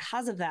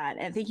because of that.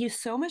 And thank you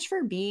so much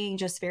for being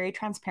just very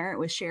transparent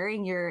with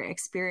sharing your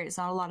experience.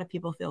 Not a lot of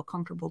people feel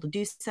comfortable to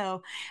do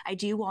so. I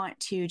do want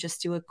to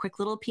just do a quick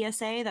little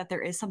PSA that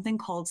there is something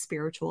called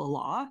spiritual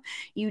law.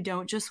 You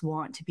don't just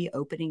want to be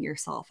opening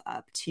yourself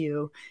up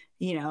to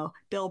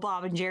Bill,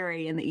 Bob, and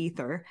Jerry in the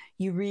ether.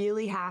 You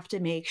really have to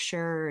make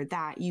sure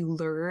that you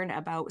learn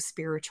about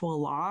spiritual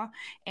law.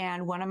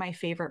 And one of my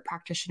favorite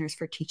practitioners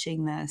for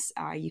teaching this,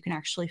 you can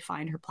actually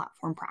find her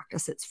platform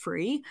Practice. It's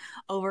free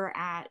over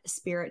at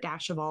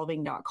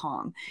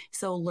spirit-evolving.com.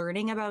 So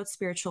learning about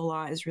spiritual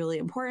law is really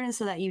important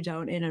so that you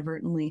don't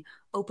inadvertently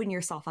open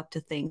yourself up to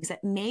things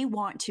that may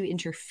want to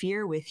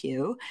interfere with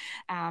you.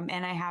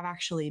 And I have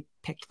actually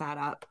picked that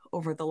up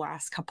over the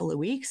last couple of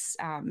weeks,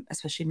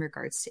 especially in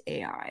regards to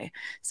AI.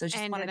 So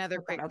just another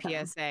quick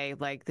PSA,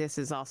 like, this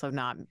is also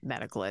not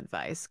medical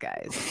advice,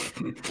 guys.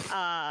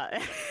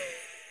 I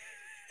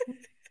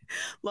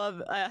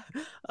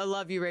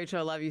love you, Rachel.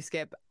 I love you,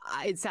 Skip.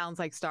 It sounds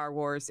like Star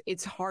Wars.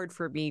 It's hard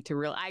for me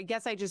to I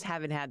guess I just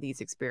haven't had these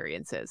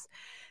experiences.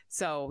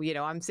 So,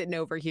 I'm sitting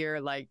over here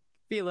like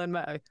feeling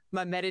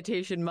my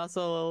meditation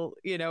muscle,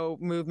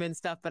 movement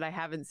stuff, but I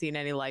haven't seen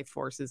any life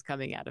forces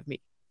coming out of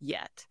me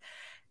yet.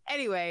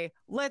 Anyway,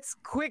 let's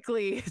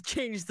quickly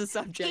change the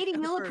subject. Katie,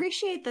 you'll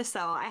appreciate this,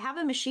 though. I have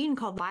a machine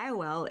called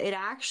BioWell. It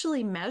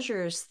actually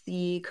measures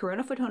the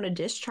corona photona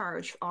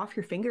discharge off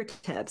your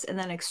fingertips and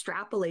then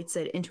extrapolates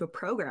it into a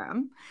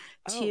program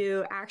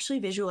to actually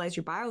visualize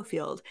your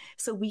biofield.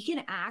 So we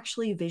can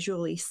actually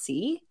visually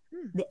see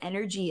the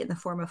energy in the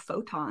form of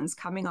photons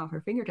coming off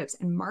our fingertips.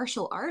 And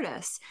martial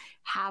artists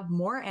have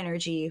more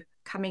energy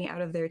coming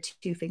out of their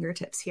two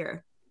fingertips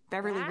here.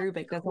 Beverly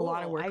Rubik does a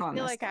lot of work on this. I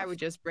feel like I would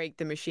just break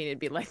the machine and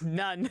be like,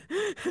 none,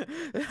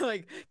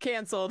 like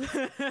canceled.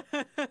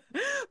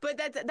 But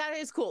that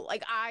is cool.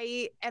 Like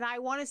I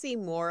want to see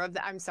more of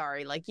that. I'm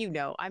sorry, like,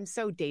 I'm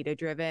so data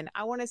driven.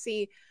 I want to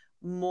see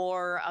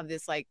more of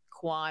this like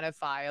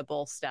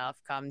quantifiable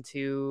stuff come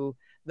to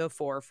the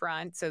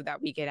forefront so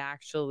that we can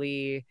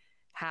actually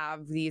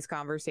have these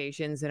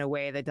conversations in a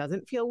way that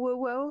doesn't feel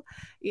woo-woo,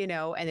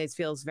 and it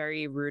feels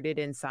very rooted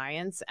in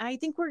science. And I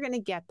think we're going to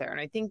get there. And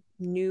I think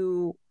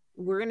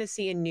we're going to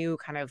see a new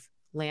kind of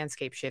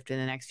landscape shift in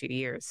the next few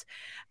years.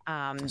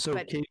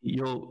 Katie,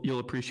 you'll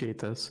appreciate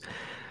this.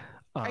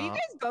 Are you guys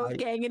both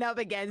ganging up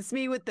against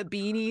me with the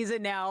beanies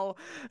and now?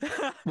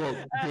 Well,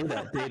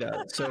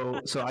 data.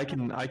 So I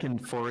can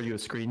forward you a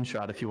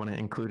screenshot if you want to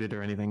include it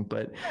or anything.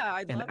 But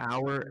an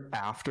hour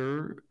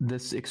after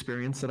this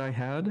experience that I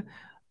had,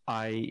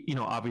 I,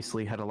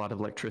 obviously had a lot of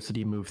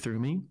electricity move through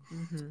me.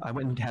 Mm-hmm. I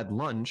went and had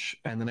lunch,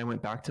 and then I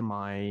went back to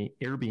my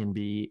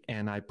Airbnb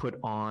and I put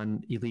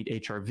on Elite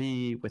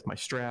HRV with my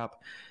strap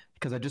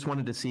because I just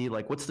wanted to see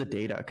like, what's the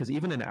data? Because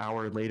even an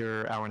hour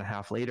later, hour and a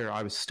half later,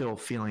 I was still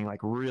feeling like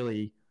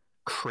really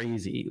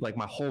crazy. Like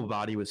my whole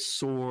body was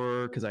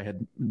sore because I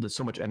had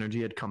so much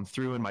energy had come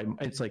through, and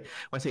it's like,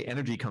 when I say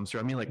energy comes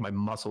through, I mean like my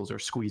muscles are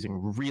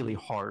squeezing really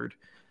hard.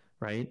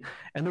 Right.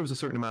 And there was a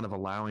certain amount of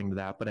allowing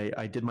that, but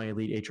I did my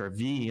Elite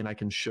HRV and I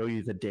can show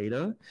you the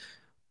data.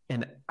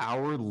 An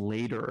hour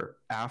later,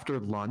 after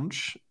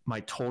lunch,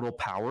 my total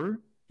power,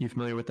 you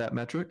familiar with that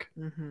metric?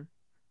 Mm-hmm.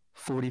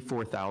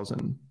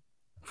 44,000.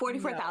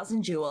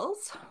 44,000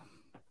 joules?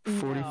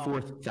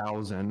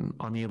 44,000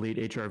 on the Elite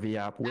HRV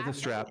app with a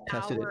strap,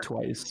 tested it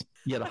twice.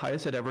 Yeah, the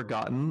highest I'd ever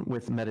gotten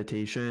with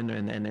meditation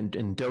and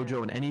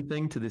Dojo and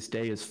anything to this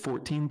day is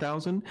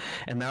 14,000.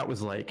 And that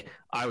was like,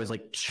 I was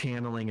like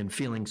channeling and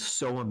feeling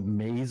so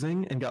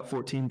amazing and got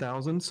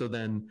 14,000. So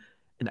then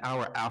an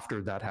hour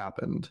after that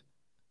happened,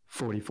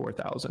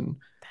 44,000.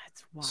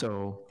 That's wild.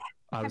 So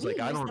I was like,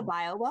 I don't. The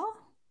BioWell?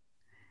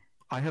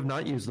 I have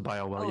not used the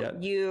BioWell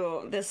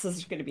yet. This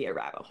is going to be a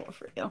rabbit hole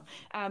for you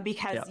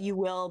because you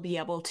will be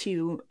able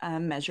to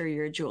measure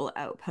your joule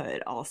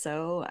output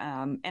also.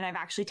 And I've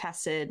actually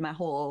tested my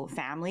whole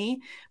family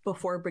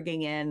before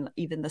bringing in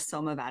even the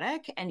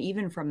Somavedic. And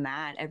even from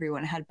that,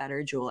 everyone had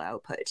better joule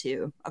output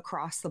too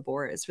across the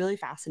board. It's really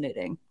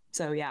fascinating.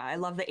 So yeah, I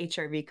love the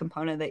HRV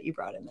component that you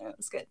brought in there. It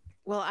was good.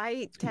 Well,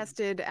 I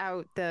tested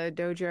out the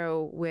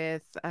Dojo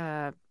with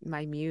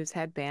my Muse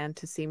headband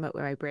to see what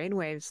my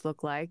brainwaves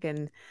look like.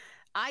 And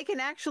I can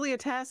actually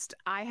attest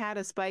I had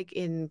a spike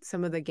in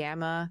some of the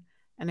gamma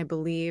and I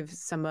believe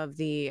some of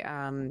the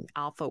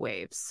alpha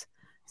waves.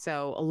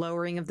 So a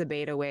lowering of the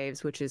beta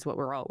waves, which is what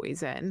we're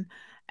always in,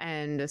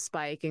 and a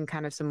spike in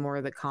kind of some more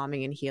of the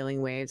calming and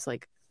healing waves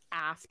like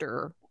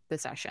after the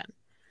session.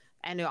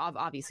 And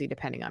obviously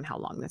depending on how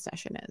long the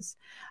session is.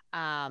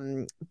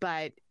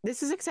 But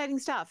this is exciting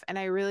stuff. And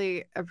I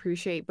really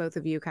appreciate both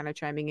of you kind of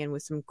chiming in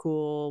with some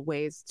cool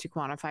ways to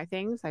quantify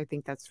things. I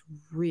think that's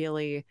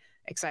really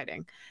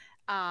exciting.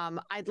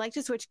 I'd like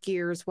to switch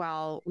gears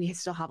while we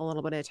still have a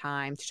little bit of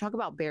time to talk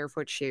about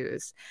barefoot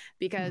shoes,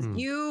 because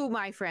you,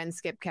 my friend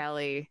Skip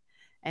Kelly,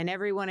 and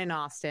everyone in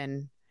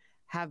Austin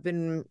have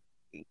been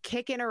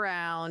kicking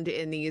around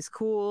in these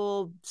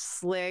cool,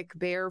 slick,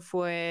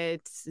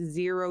 barefoot,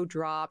 zero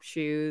drop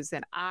shoes.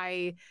 And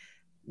I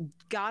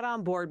got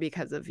on board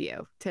because of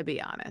you, to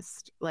be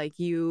honest. Like,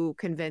 you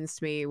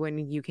convinced me when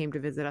you came to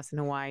visit us in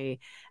Hawaii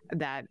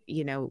that,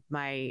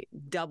 my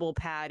double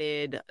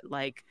padded,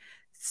 like,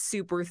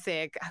 super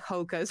thick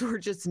Hokas were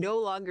just no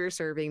longer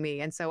serving me.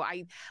 And so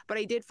I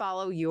did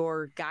follow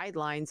your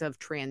guidelines of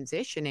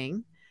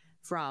transitioning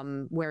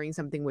from wearing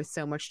something with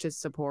so much to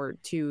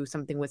support to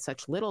something with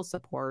such little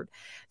support.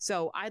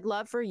 So I'd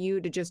love for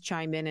you to just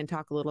chime in and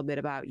talk a little bit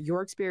about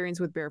your experience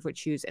with barefoot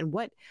shoes and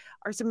what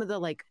are some of the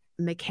like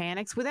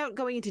mechanics, without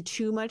going into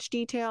too much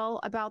detail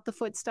about the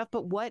foot stuff,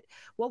 but what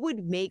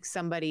would make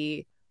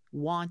somebody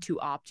want to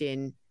opt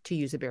in to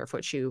use a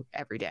barefoot shoe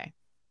every day?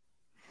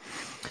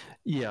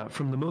 Yeah,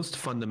 from the most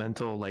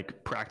fundamental,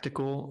 like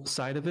practical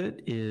side of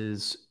it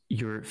is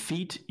your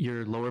feet,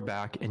 your lower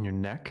back, and your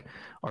neck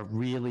are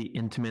really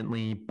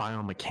intimately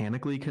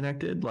biomechanically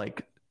connected,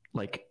 like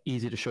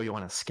easy to show you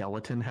on a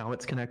skeleton how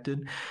it's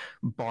connected,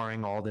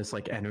 barring all this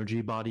like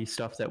energy body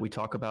stuff that we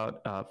talk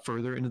about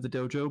further into the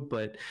dojo.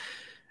 But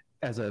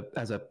as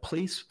a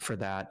place for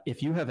that,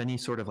 if you have any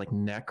sort of like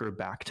neck or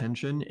back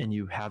tension and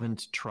you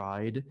haven't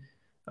tried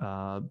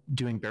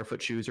doing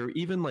barefoot shoes, or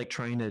even like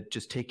trying to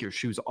just take your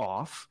shoes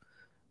off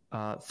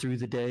through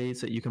the day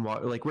so that you can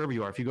walk, like wherever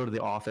you are, if you go to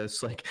the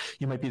office, like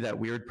you might be that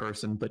weird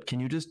person, but can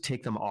you just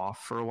take them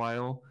off for a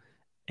while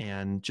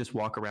and just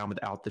walk around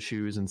without the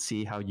shoes and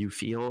see how you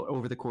feel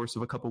over the course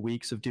of a couple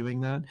weeks of doing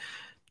that?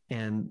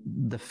 And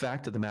the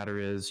fact of the matter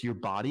is your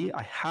body,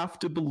 I have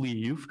to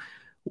believe,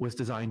 was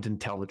designed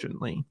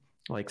intelligently.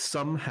 Like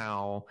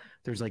somehow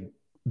there's like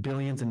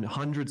billions and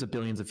hundreds of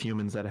billions of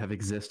humans that have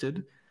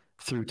existed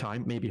through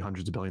time, maybe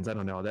hundreds of billions. I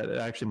don't know. That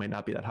actually might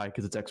not be that high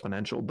because it's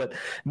exponential, but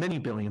many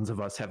billions of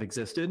us have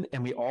existed,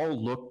 and we all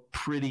look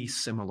pretty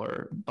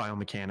similar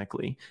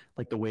biomechanically,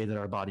 like the way that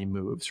our body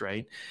moves,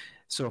 right?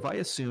 So if I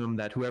assume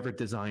that whoever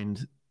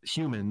designed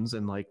humans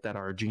and like that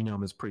our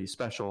genome is pretty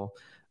special,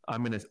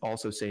 I'm going to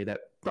also say that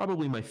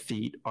probably my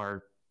feet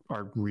are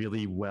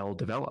really well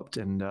developed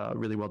and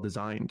really well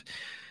designed.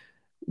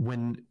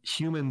 When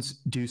humans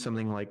do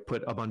something like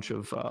put a bunch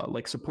of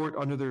like support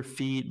under their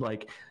feet,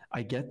 like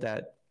I get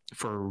that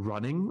for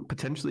running,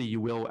 potentially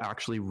you will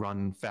actually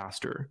run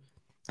faster.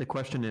 The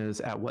question is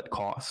at what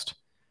cost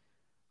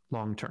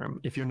long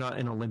term? If you're not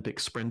an Olympic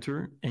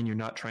sprinter and you're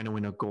not trying to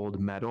win a gold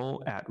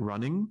medal at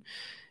running,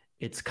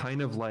 it's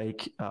kind of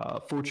like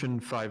Fortune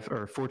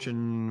 500,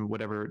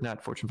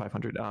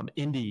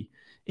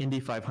 Indy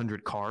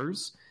 500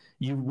 cars.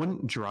 You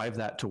wouldn't drive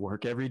that to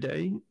work every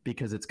day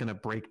because it's going to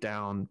break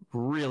down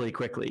really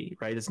quickly,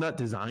 right? It's not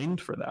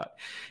designed for that.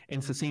 And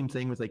it's the same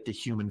thing with like the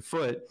human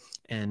foot,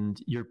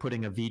 and you're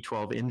putting a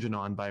V12 engine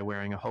on by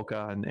wearing a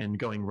Hoka and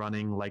going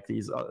running like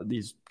these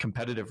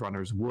competitive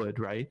runners would,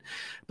 right?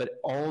 But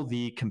all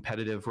the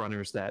competitive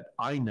runners that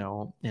I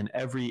know and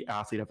every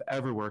athlete I've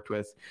ever worked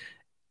with,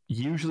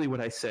 usually what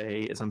I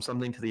say is I'm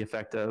something to the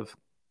effect of,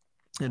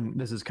 and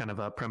this is kind of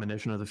a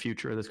premonition of the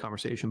future of this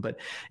conversation, but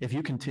if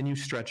you continue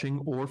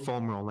stretching or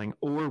foam rolling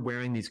or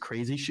wearing these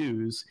crazy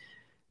shoes,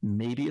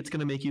 maybe it's going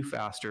to make you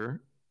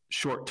faster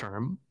short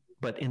term,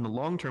 but in the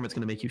long term, it's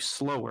going to make you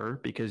slower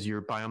because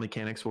your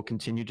biomechanics will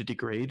continue to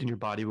degrade and your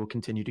body will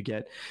continue to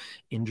get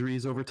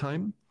injuries over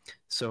time.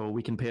 So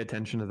we can pay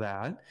attention to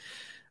that.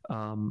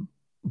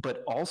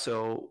 But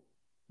also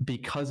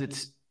because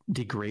it's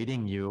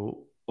degrading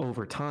you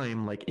over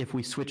time, like if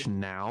we switch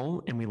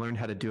now and we learn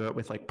how to do it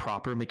with like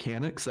proper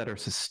mechanics that are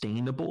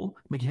sustainable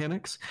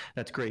mechanics,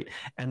 that's great.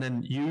 And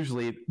then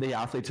usually the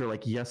athletes are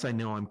like, yes, I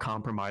know I'm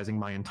compromising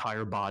my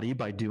entire body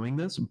by doing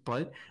this,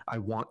 but I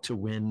want to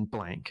win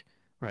blank.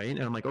 Right.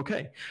 And I'm like,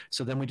 okay,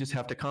 so then we just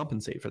have to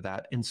compensate for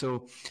that. And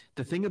so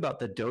the thing about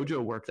the dojo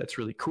work that's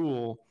really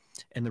cool,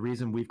 and the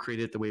reason we've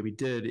created it the way we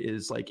did,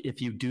 is like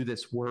if you do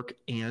this work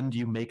and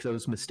you make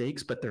those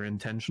mistakes, but they're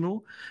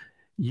intentional,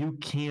 you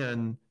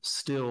can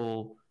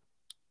still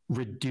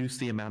reduce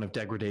the amount of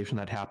degradation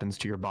that happens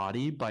to your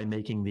body by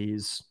making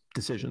these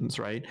decisions,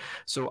 right?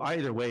 So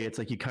either way, it's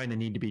like you kind of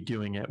need to be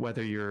doing it,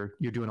 whether you're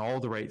doing all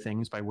the right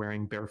things by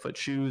wearing barefoot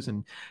shoes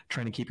and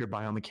trying to keep your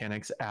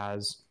biomechanics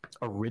as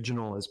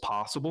original as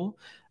possible.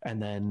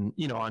 And then,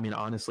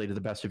 honestly, to the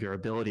best of your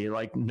ability,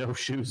 like no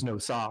shoes, no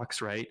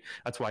socks, right?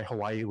 That's why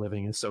Hawaii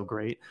living is so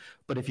great.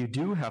 But if you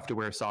do have to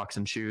wear socks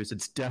and shoes,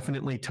 it's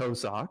definitely toe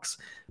socks,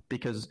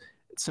 because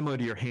similar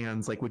to your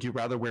hands, like would you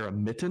rather wear a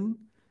mitten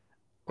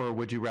or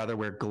would you rather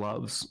wear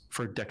gloves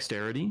for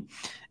dexterity?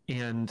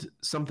 And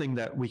something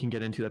that we can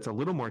get into that's a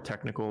little more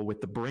technical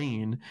with the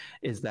brain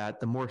is that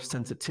the more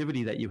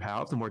sensitivity that you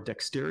have, the more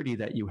dexterity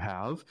that you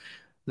have,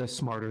 the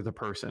smarter the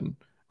person,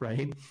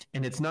 right?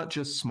 And it's not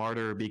just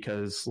smarter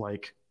because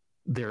like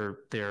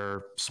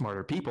they're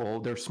smarter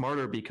people. They're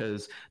smarter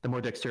because the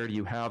more dexterity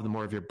you have, the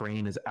more of your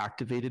brain is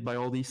activated by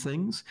all these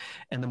things.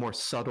 And the more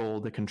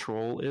subtle the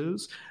control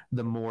is,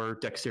 the more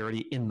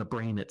dexterity in the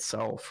brain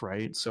itself,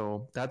 right?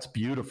 So that's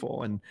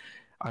beautiful. And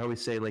I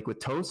always say, like with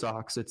toe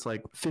socks, it's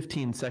like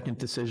 15-second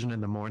decision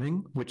in the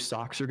morning, which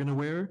socks you're going to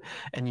wear,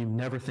 and you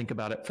never think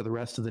about it for the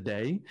rest of the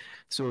day.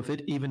 So if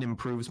it even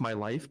improves my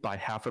life by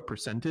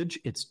 0.5%,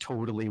 it's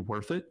totally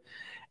worth it.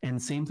 And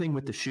same thing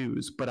with the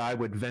shoes, but I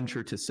would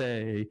venture to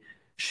say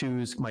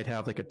shoes might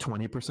have like a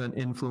 20%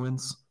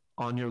 influence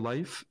on your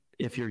life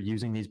if you're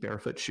using these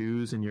barefoot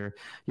shoes and you're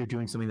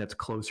doing something that's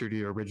closer to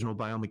your original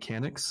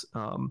biomechanics.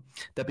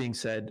 That being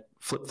said,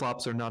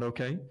 flip-flops are not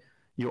okay.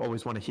 you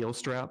always want a heel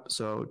strap.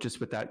 So just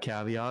with that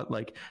caveat,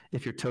 like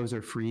if your toes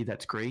are free,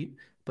 that's great,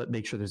 but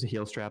make sure there's a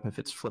heel strap if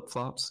it's flip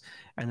flops.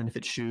 And then if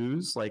it's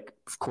shoes, like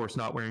of course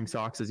not wearing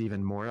socks is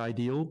even more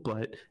ideal.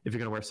 But if you're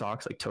gonna wear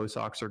socks, like toe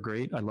socks are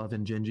great. I love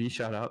Injinji.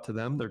 Shout out to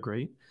them, they're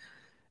great.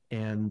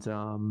 And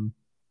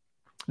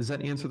does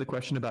that answer the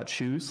question about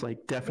shoes? Like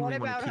definitely.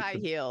 What about high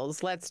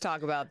heels? Let's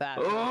talk about that.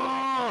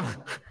 Oh,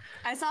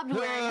 I stopped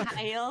wearing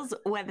high heels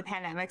when the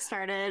pandemic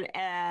started,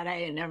 and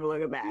I never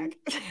looked back.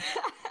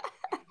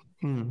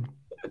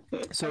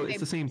 So okay, it's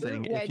the same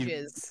thing.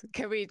 Wedges.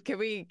 Can we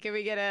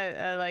get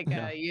a like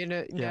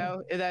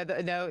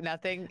no,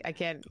 nothing. I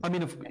can't. I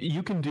mean, if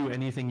you can do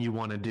anything you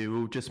want to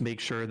do, just make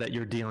sure that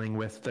you're dealing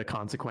with the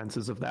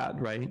consequences of that,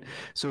 right?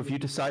 So if you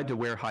decide to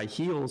wear high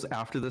heels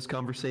after this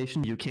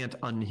conversation, you can't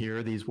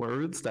unhear these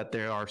words that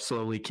they are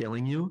slowly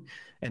killing you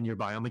and your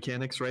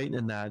biomechanics, right?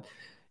 And that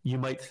you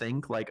might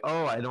think like,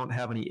 oh, I don't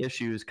have any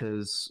issues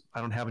because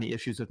I don't have any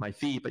issues with my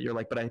feet. But you're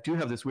like, but I do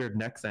have this weird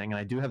neck thing, and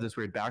I do have this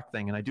weird back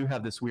thing, and I do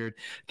have this weird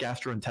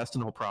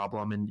gastrointestinal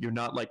problem. And you're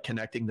not like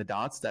connecting the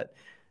dots that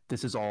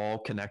this is all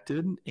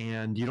connected.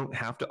 And you don't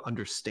have to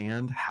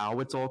understand how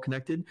it's all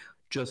connected.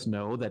 Just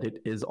know that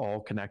it is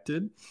all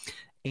connected.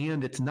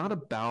 And it's not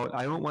about,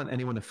 I don't want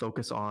anyone to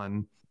focus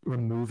on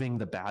removing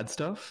the bad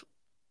stuff.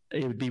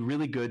 It would be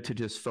really good to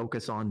just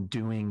focus on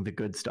doing the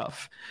good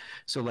stuff.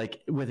 So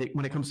like when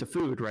it comes to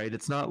food, right?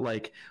 It's not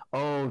like,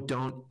 oh,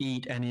 don't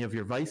eat any of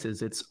your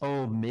vices. It's,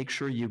 oh, make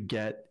sure you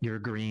get your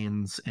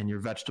greens and your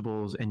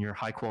vegetables and your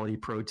high quality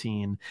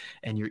protein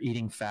and you're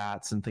eating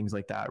fats and things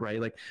like that, right?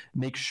 Like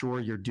make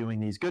sure you're doing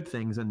these good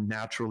things and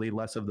naturally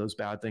less of those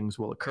bad things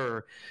will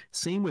occur.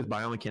 Same with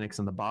biomechanics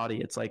in the body.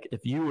 It's like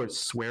if you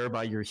swear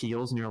by your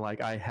heels and you're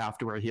like, I have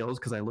to wear heels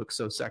because I look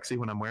so sexy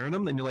when I'm wearing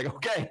them, then you're like,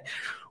 okay,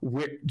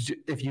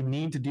 if you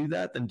need to do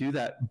that, then do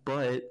that.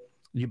 But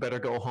you better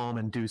go home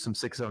and do some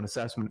 6-zone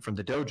assessment from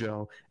the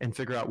dojo and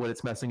figure out what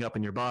it's messing up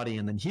in your body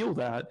and then heal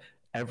that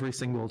every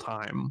single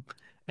time.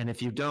 And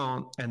if you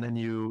don't, and then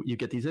you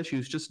get these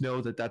issues, just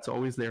know that that's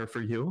always there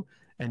for you.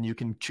 And you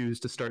can choose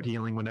to start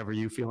healing whenever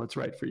you feel it's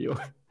right for you.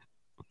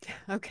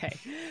 Okay.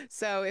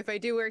 So if I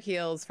do wear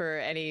heels for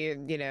any,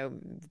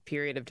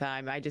 period of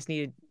time, I just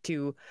need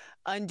to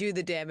undo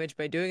the damage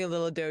by doing a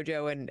little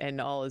dojo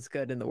and all is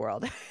good in the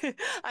world.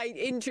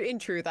 In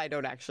truth, I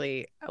don't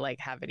actually like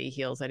have any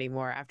heels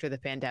anymore. After the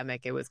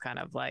pandemic, it was kind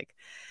of like,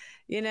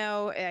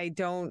 I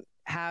don't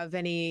have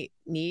any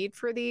need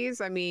for these.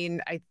 I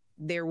mean,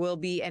 there will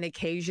be an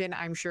occasion,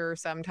 I'm sure,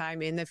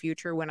 sometime in the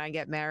future when I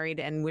get married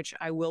in which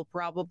I will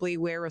probably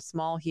wear a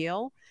small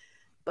heel.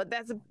 But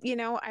that's,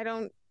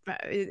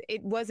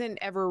 it wasn't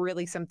ever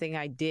really something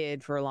I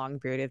did for a long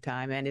period of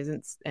time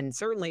and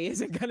certainly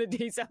isn't going to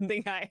be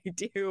something I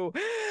do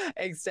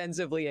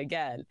extensively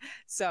again.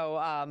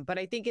 So, but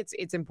I think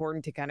it's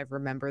important to kind of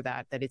remember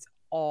that it's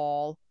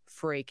all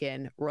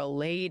freaking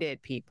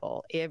related,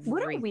 people. Everything.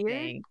 What a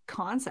weird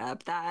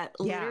concept that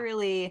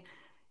literally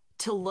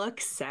to look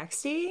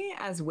sexy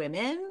as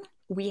women,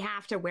 we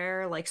have to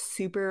wear like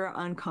super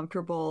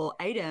uncomfortable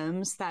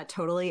items that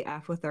totally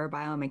F with our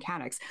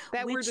biomechanics.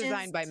 That were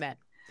designed by men.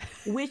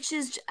 Which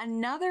is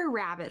another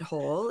rabbit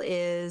hole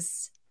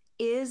is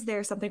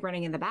there something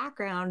running in the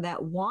background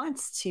that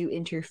wants to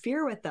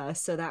interfere with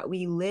us so that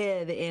we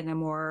live in a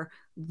more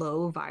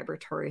low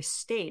vibratory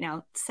state?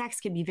 Now, sex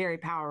can be very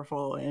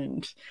powerful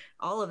and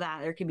all of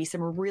that. There can be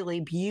some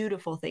really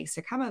beautiful things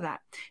to come of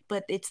that,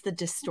 but it's the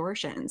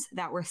distortions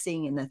that we're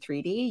seeing in the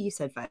 3D. You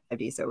said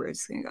 5D, so we're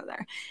just going to go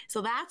there.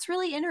 So that's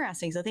really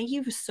interesting. So thank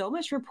you so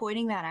much for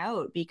pointing that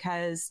out,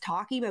 because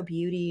talking about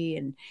beauty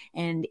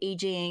and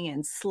aging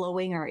and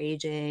slowing our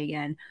aging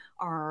and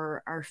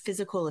our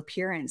physical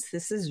appearance,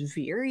 this is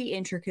very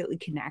intricately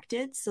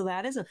connected. So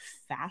that is a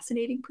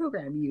fascinating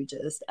program you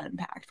just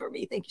unpacked for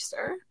me. Thank you,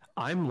 sir.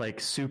 I'm like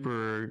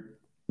super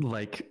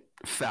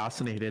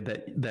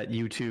fascinated that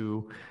you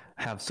two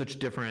have such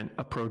different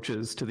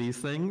approaches to these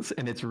things,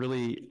 and it's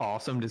really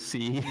awesome to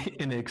see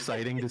and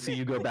exciting to see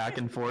you go back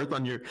and forth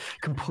on your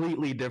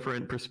completely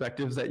different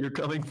perspectives that you're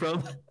coming from.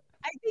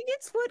 I think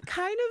it's what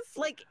kind of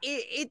like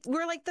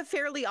we're like the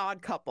Fairly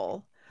Odd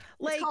Couple.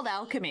 Like, it's called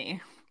alchemy.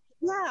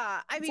 Yeah,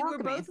 I mean, we're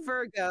both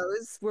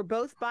Virgos, we're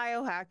both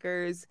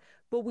biohackers,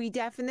 but we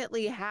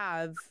definitely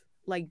have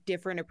like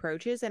different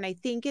approaches, and I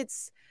think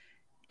it's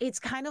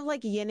kind of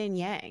like yin and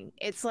yang.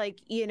 It's like,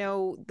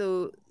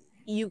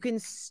 you can,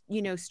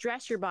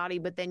 stress your body,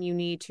 but then you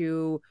need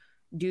to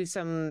do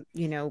some,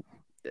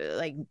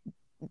 like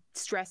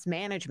stress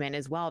management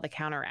as well to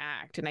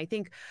counteract. And I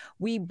think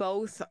we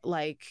both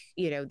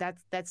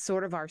that's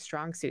sort of our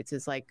strong suits,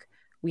 is like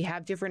we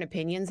have different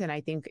opinions. And I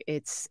think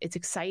it's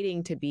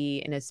exciting to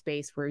be in a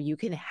space where you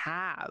can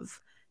have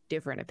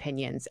different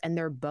opinions and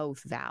they're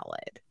both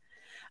valid.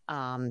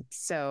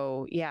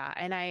 So yeah,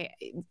 and I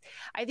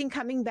think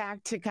coming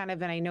back to kind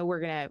of, and I know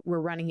we're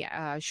running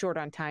short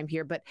on time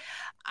here, but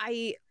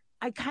I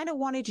kind of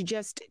wanted to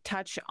just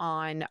touch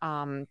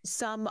on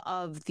some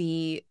of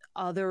the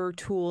other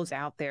tools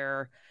out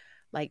there,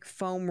 like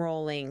foam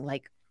rolling,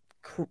 like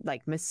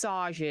like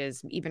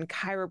massages, even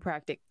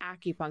chiropractic,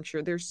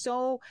 acupuncture. There's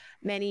so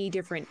many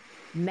different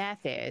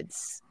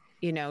methods,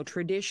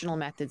 traditional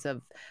methods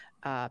of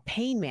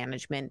pain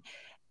management.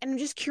 And I'm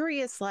just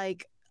curious,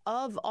 like,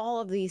 of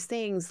all of these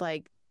things,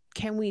 like,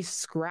 can we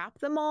scrap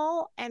them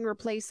all and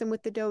replace them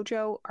with the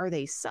Dojo? Are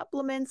they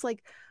supplements?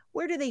 Like,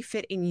 where do they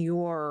fit in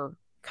your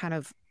kind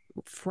of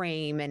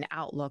frame and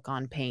outlook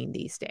on pain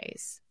these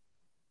days?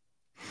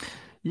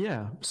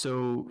 Yeah.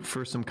 So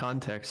for some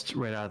context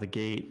right out of the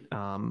gate,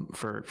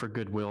 for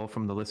goodwill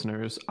from the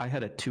listeners, I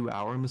had a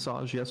 2-hour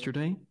massage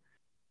yesterday.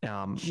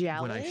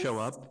 Jealous? When I show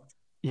up,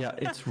 yeah,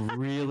 it's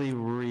really,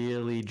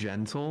 really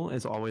gentle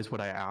is always what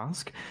I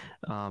ask.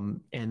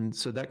 And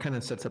so that kind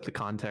of sets up the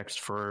context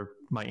for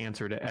my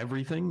answer to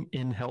everything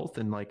in health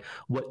and like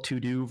what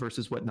to do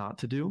versus what not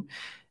to do.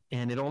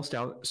 And it all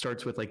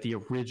starts with like the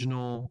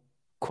original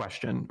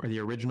question or the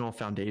original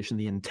foundation,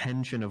 the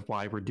intention of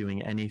why we're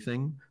doing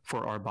anything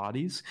for our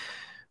bodies,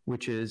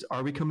 which is,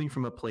 are we coming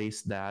from a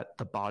place that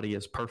the body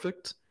is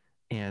perfect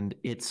and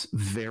it's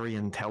very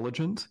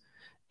intelligent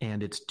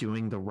and it's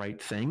doing the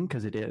right thing?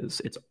 Because it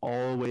is. It's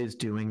always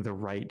doing the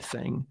right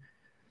thing.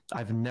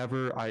 I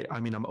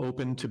mean, I'm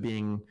open to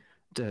being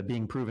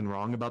proven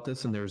wrong about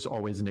this, and there's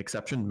always an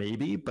exception,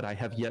 maybe, but I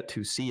have yet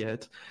to see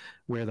it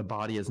where the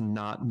body is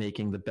not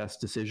making the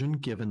best decision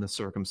given the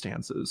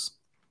circumstances,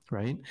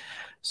 right?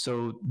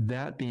 So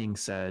that being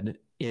said,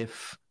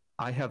 if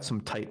I have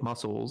some tight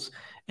muscles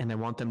and I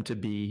want them to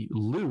be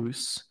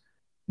loose,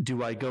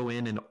 do I go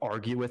in and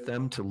argue with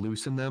them to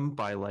loosen them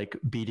by like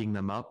beating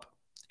them up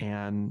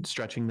and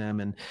stretching them?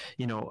 And,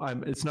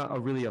 it's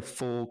not really a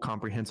full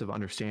comprehensive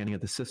understanding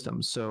of the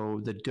system. So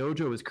the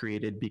Dojo is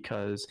created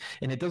because,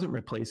 and it doesn't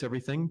replace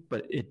everything,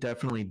 but it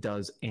definitely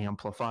does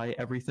amplify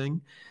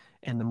everything.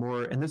 And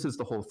and this is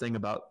the whole thing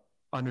about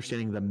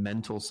understanding the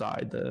mental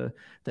side, the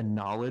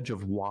knowledge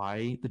of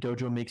why the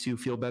Dojo makes you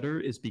feel better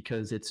is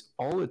because it's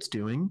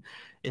doing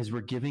is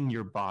we're giving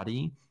your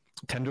body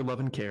tender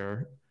love and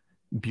care,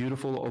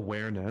 beautiful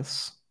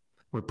awareness.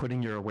 We're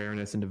putting your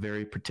awareness into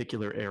very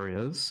particular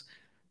areas,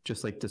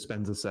 just like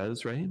Dispenza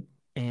says, right?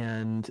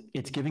 And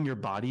it's giving your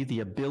body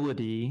the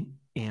ability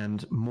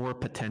and more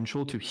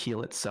potential to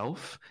heal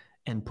itself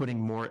and putting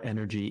more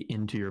energy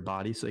into your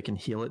body so it can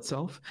heal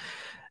itself.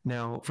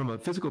 Now, from a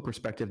physical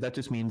perspective, that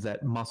just means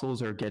that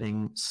muscles are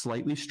getting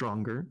slightly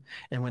stronger.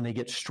 And when they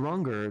get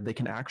stronger, they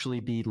can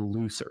actually be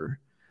looser.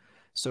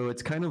 So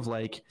it's kind of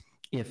like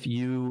if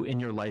you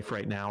in your life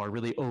right now are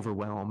really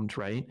overwhelmed,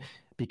 right?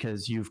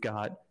 Because you've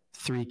got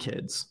 3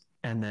 kids.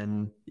 And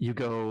then you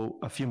go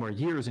a few more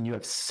years and you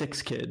have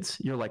 6 kids.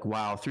 You're like,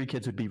 wow, 3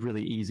 kids would be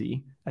really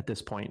easy at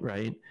this point,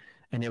 right?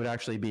 And it would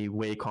actually be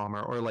way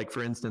calmer. Or like,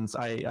 for instance,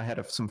 I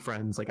had some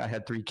friends, like I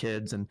had 3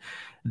 kids and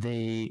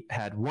they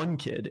had 1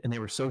 kid and they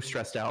were so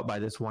stressed out by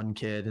this 1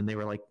 kid and they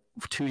were like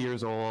 2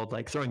 years old,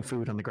 like throwing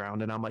food on the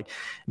ground. And I'm like,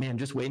 man,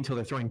 just wait until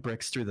they're throwing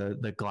bricks through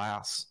the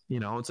glass.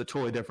 It's a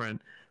totally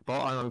different,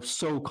 but I'm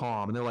so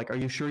calm. And they're like, are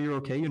you sure you're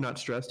okay? You're not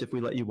stressed if we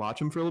let you watch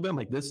them for a little bit? I'm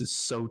like, this is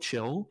so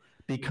chill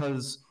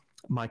because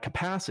my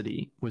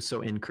capacity was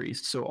so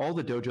increased. So all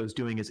the Dojo is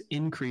doing is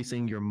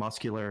increasing your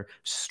muscular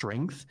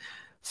strength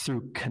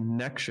through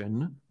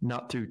connection,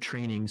 not through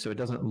training. So it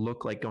doesn't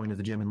look like going to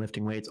the gym and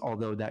lifting weights,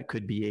 although that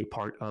could be a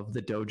part of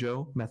the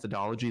Dojo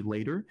methodology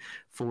later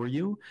for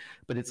you.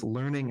 But it's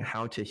learning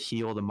how to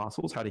heal the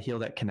muscles, how to heal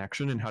that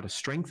connection, and how to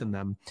strengthen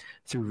them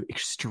through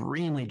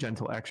extremely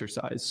gentle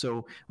exercise.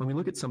 So when we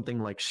look at something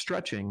like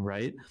stretching,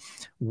 right,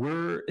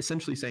 we're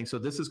essentially saying, so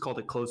this is called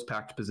a close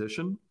packed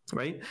position,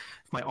 right?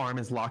 If my arm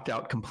is locked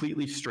out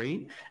completely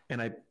straight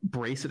and I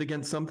brace it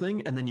against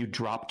something and then you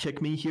drop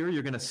kick me here,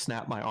 you're going to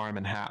snap my arm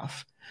in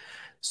half.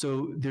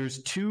 So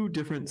there's 2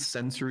 different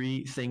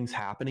sensory things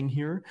happening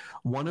here.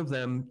 One of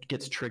them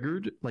gets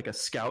triggered, like a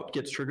scout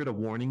gets triggered, a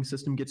warning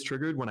system gets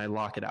triggered when I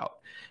lock it out.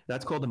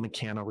 That's called a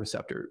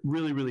mechanoreceptor.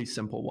 Really, really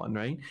simple one,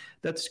 right?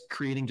 That's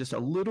creating just a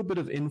little bit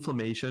of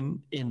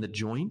inflammation in the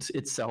joint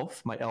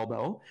itself, my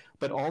elbow,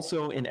 but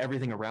also in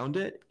everything around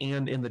it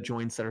and in the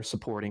joints that are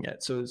supporting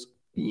it. So it's,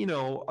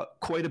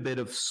 quite a bit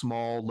of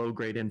small,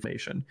 low-grade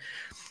inflammation.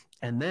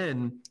 And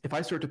then if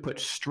I start to put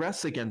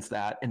stress against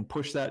that and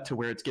push that to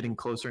where it's getting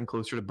closer and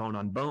closer to bone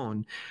on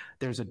bone,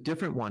 there's a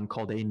different one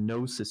called a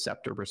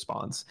nociceptor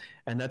response.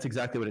 And that's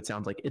exactly what it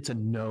sounds like. It's a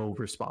no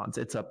response.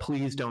 It's a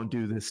please don't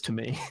do this to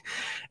me.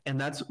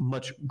 And that's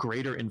much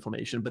greater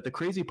inflammation. But the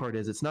crazy part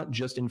is it's not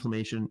just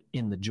inflammation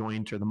in the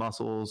joint or the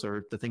muscles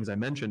or the things I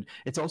mentioned.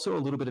 It's also a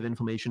little bit of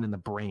inflammation in the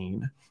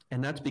brain.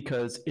 And that's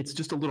because it's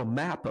just a little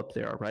map up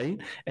there, right?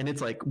 And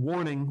it's like,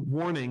 warning,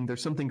 warning,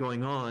 there's something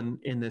going on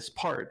in this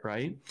part,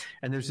 right?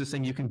 And there's this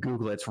thing you can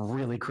Google. It's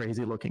really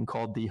crazy looking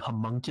called the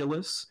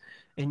homunculus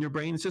in your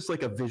brain. It's just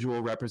like a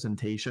visual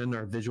representation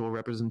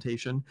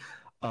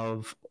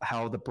of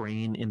how the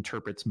brain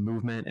interprets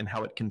movement and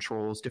how it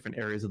controls different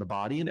areas of the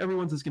body. And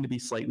everyone's is going to be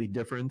slightly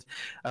different.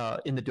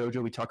 In the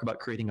Dojo, we talk about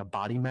creating a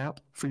body map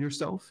for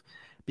yourself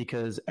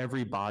because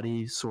every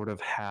body sort of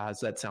has,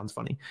 that sounds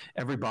funny,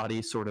 every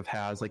body sort of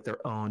has like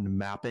their own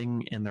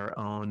mapping and their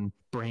own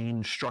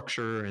brain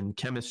structure and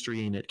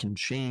chemistry, and it can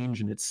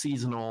change and it's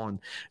seasonal and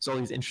there's all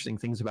these interesting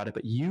things about it.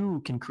 But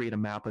you can create a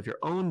map of your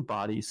own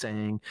body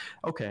saying,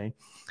 okay,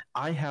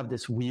 I have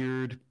this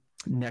weird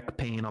neck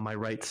pain on my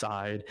right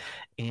side,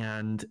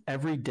 and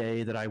every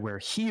day that I wear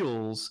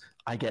heels,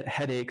 I get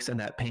headaches and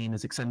that pain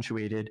is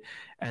accentuated.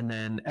 And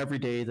then every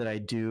day that I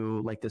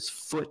do like this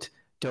foot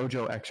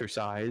dojo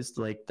exercise,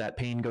 like that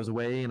pain goes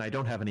away and I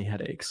don't have any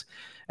headaches.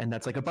 And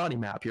that's like a body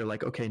map. You're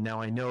like, okay,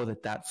 now I know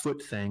that that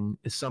foot thing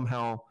is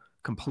somehow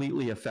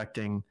completely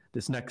affecting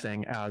this neck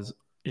thing, as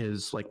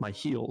is like my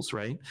heels,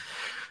 right?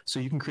 So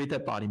you can create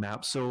that body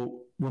map.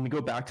 So when we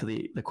go back to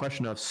the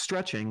question of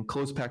stretching,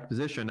 closed packed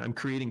position, I'm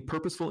creating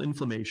purposeful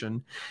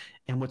inflammation.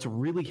 And what's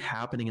really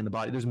happening in the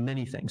body, there's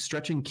many things.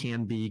 Stretching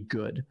can be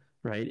good,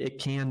 right? It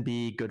can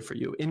be good for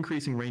you.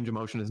 Increasing range of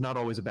motion is not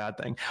always a bad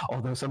thing,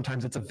 although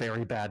sometimes it's a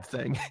very bad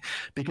thing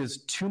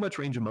because too much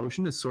range of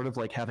motion is sort of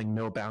like having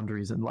no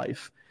boundaries in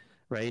life.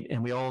 Right.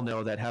 And we all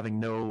know that having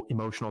no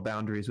emotional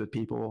boundaries with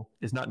people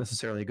is not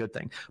necessarily a good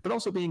thing, but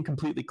also being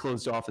completely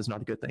closed off is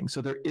not a good thing. So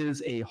there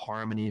is a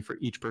harmony for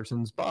each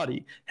person's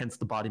body, hence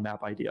the body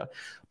map idea.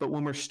 But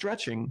when we're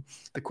stretching,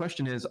 the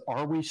question is,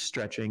 are we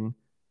stretching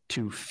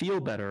to feel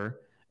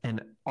better?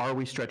 And are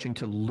we stretching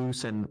to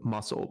loosen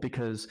muscle?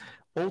 Because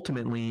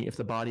ultimately, if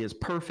the body is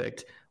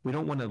perfect, we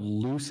don't want to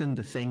loosen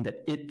the thing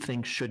that it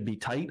thinks should be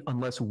tight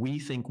unless we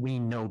think we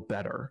know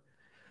better.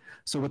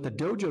 So what the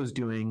dojo is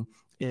doing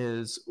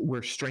is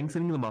we're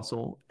strengthening the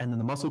muscle, and then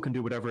the muscle can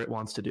do whatever it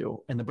wants to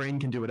do, and the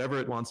brain can do whatever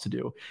it wants to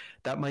do.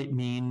 That might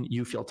mean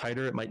you feel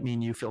tighter. It might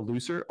mean you feel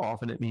looser.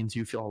 Often it means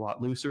you feel a lot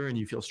looser and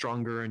you feel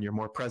stronger and you're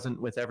more present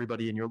with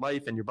everybody in your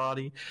life and your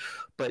body.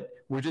 But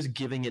we're just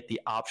giving it the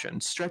option.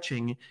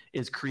 Stretching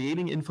is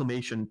creating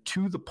inflammation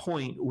to the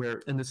point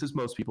where, and this is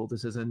most people,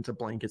 this isn't a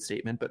blanket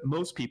statement, but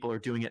most people are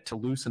doing it to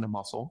loosen a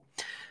muscle.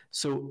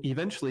 So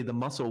eventually the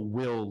muscle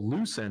will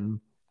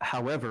loosen.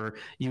 However,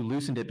 you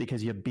loosened it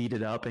because you beat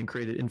it up and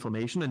created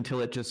inflammation until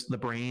it just, the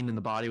brain and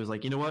the body was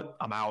like, you know what,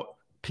 I'm out,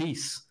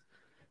 peace,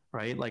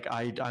 right? Like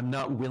I'm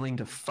not willing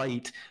to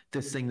fight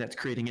this thing that's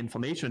creating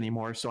inflammation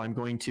anymore, so I'm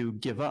going to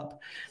give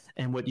up.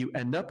 And what you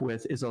end up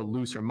with is a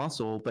looser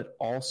muscle, but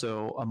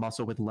also a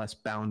muscle with less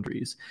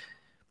boundaries.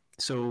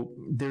 So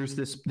there's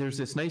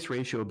this nice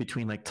ratio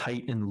between like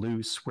tight and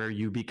loose where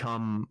you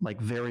become like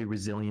very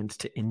resilient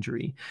to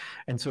injury.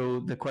 And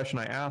so the question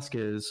I ask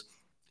is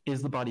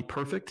the body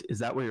perfect? Is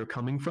that where you're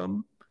coming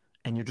from?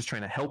 And you're just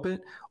trying to help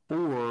it?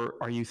 Or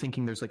are you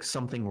thinking there's like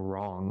something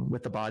wrong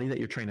with the body that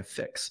you're trying to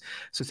fix?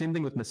 So same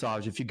thing with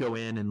massage. If you go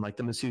in and like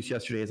the masseuse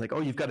yesterday is like,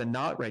 oh, you've got a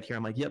knot right here.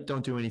 I'm like, yep,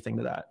 don't do anything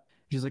to that.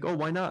 She's like, oh,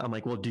 why not? I'm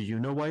like, well, do you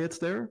know why it's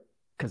there?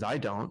 Because I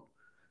don't.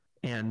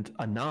 And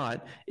a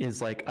knot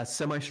is like a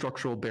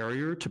semi-structural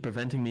barrier to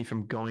preventing me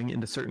from going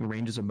into certain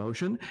ranges of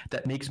motion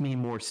that makes me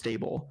more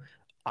stable.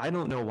 I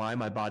don't know why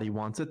my body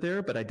wants it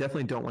there, but I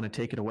definitely don't want to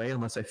take it away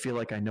unless I feel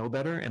like I know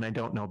better, and I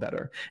don't know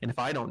better. And if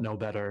I don't know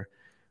better,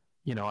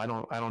 you know, I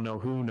don't know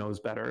who knows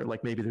better.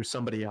 Like maybe there's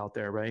somebody out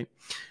there, right?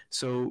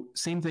 So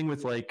same thing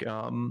with like,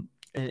 and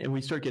we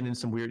start getting into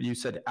some weird, you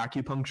said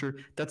acupuncture.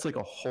 That's like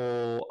a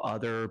whole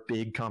other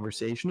big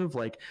conversation of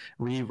like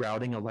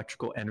rerouting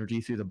electrical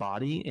energy through the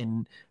body.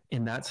 And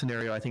in that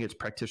scenario, I think it's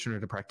practitioner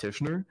to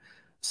practitioner.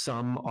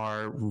 Some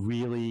are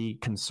really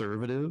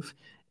conservative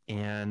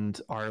and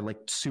are like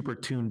super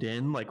tuned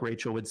in, like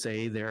Rachel would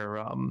say,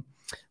 they're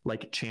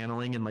like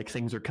channeling and like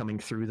things are coming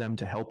through them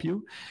to help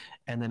you.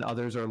 And then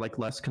others are like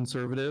less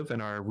conservative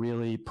and are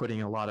really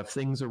putting a lot of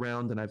things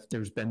around. And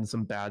there's been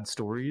some bad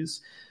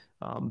stories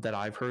that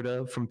I've heard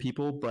of from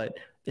people, but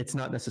it's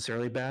not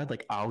necessarily bad.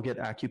 Like I'll get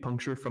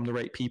acupuncture from the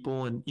right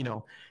people, and you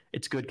know,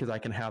 it's good because I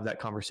can have that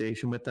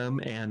conversation with them.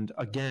 And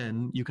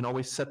again, you can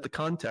always set the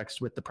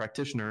context with the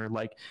practitioner,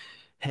 like,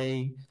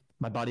 hey,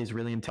 my body is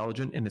really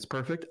intelligent and it's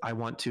perfect. I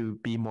want to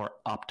be more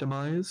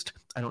optimized.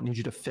 I don't need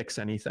you to fix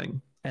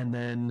anything. And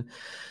then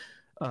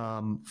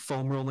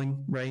foam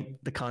rolling, right?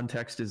 The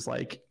context is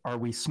like, are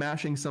we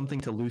smashing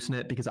something to loosen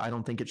it because I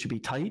don't think it should be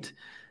tight?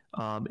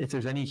 If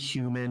there's any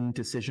human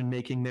decision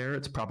making there,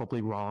 it's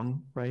probably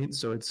wrong, right?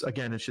 So it's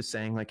just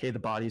saying like, hey, the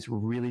body's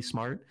really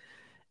smart.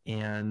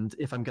 And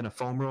if I'm going to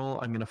foam roll,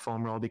 I'm going to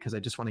foam roll because I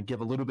just want to give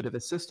a little bit of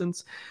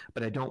assistance,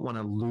 but I don't want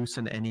to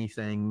loosen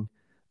anything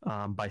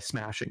by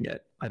smashing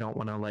it. I don't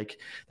want to like,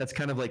 that's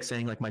kind of like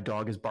saying like my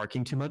dog is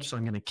barking too much, so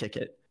I'm going to kick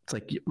it. It's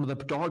like, well, the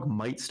dog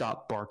might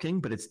stop barking,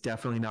 but it's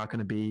definitely not going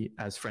to be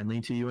as friendly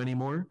to you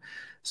anymore.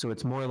 So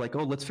it's more like,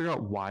 oh, let's figure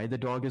out why the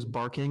dog is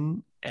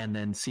barking and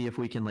then see if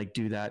we can like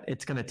do that.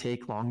 It's going to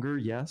take longer,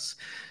 yes.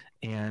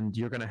 And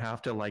you're going to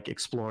have to like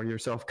explore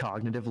yourself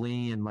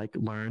cognitively and like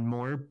learn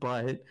more,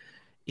 but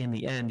in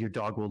the end, your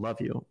dog will love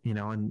you, you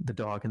know, and the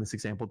dog in this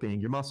example being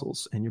your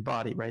muscles and your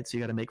body, right? So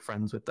you got to make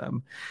friends with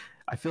them.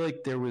 I feel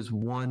like there was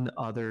one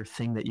other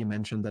thing that you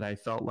mentioned that I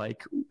felt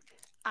like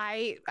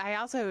I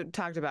also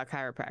talked about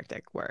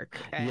chiropractic work,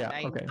 and Yeah,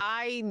 okay.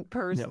 I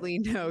personally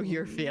know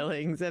your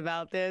feelings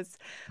about this,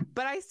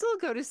 but I still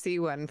go to see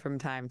one from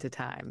time to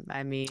time.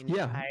 I mean,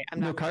 Yeah, I'm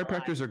no, not gonna lie.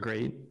 chiropractors are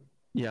great.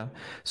 Yeah,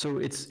 so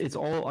it's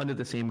all under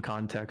the same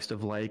context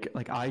of like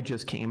I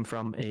just came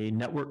from a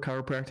network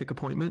chiropractic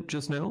appointment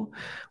just now,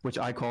 which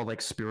I call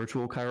like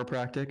spiritual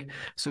chiropractic.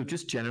 So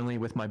just generally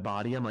with my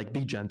body, I'm like,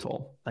 be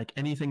gentle. Like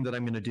anything that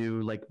I'm going to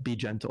do, like be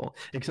gentle,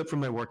 except for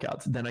my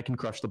workouts. Then I can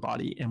crush the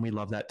body, and we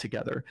love that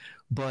together.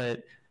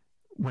 But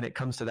when it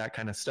comes to that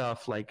kind of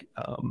stuff, like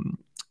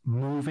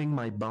moving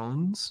my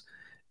bones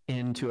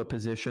into a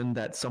position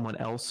that someone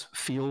else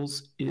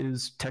feels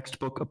is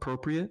textbook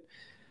appropriate,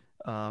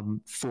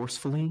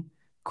 forcefully,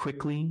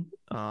 quickly,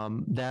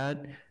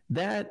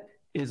 that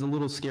is a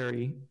little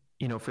scary,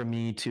 for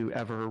me to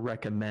ever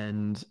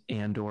recommend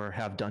and or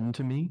have done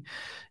to me,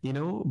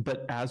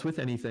 but as with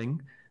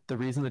anything, the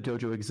reason the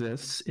dojo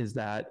exists is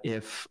that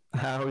if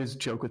I always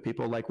joke with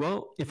people like,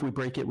 well, if we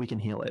break it, we can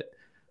heal it,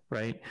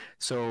 right?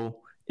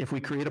 So if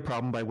we create a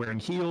problem by wearing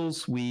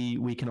heels,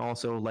 we can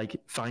also like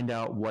find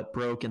out what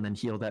broke and then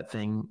heal that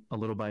thing a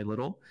little by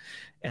little.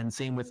 And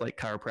same with like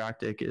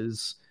chiropractic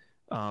is,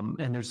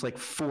 and there's like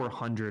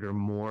 400 or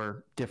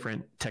more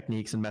different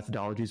techniques and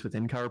methodologies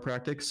within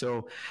chiropractic.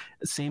 So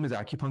same as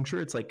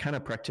acupuncture, it's like kind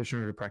of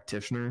practitioner to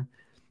practitioner.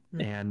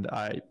 Mm-hmm. And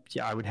I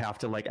would have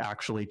to like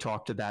actually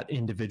talk to that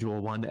individual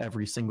one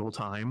every single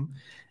time.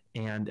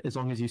 And as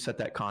long as you set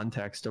that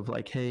context of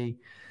like, hey,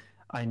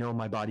 I know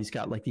my body's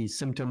got like these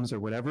symptoms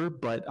or whatever,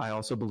 but I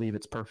also believe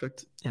it's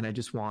perfect. And I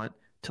just want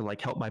to like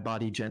help my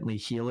body gently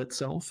heal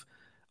itself.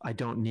 I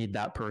don't need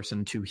that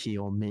person to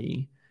heal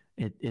me.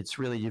 It's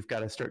really, you've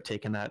got to start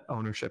taking that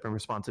ownership and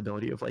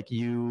responsibility of like,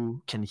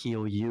 you can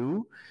heal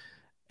you.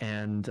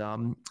 And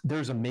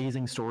there's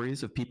amazing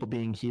stories of people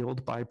being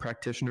healed by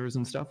practitioners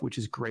and stuff, which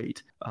is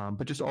great.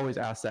 But just always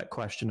ask that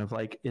question of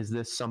like, is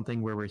this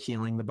something where we're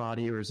healing the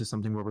body, or is this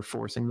something where we're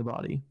forcing the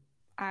body?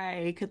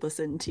 I could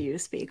listen to you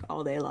speak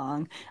all day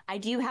long. I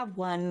do have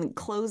one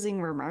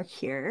closing remark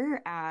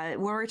here. When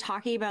we're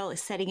talking about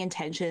setting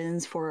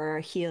intentions for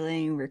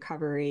healing,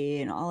 recovery,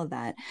 and all of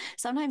that,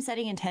 sometimes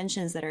setting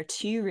intentions that are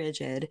too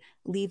rigid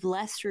leave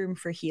less room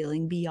for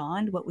healing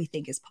beyond what we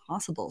think is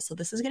possible. So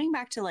this is getting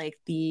back to like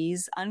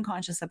these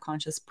unconscious,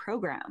 subconscious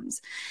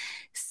programs.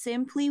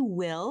 Simply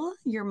will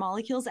your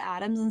molecules,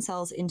 atoms, and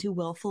cells into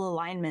willful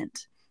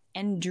alignment,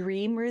 and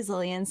dream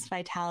resilience,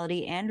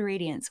 vitality, and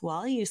radiance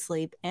while you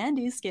sleep and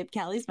do Skip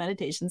Callie's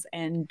meditations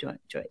and join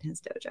his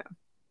dojo.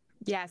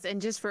 Yes.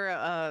 And just for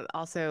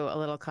also a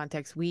little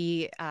context,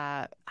 we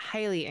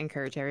highly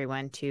encourage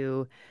everyone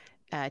to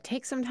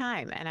take some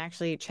time and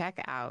actually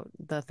check out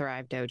the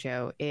Thrive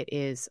Dojo. It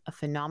is a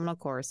phenomenal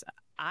course.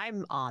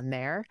 I'm on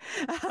there.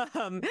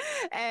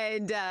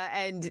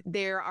 And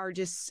there are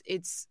just,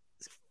 it's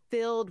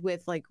filled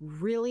with like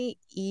really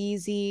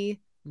easy,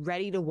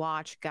 ready to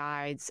watch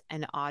guides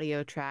and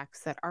audio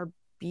tracks that are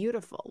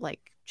beautiful,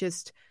 like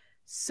just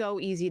so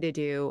easy to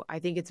do. I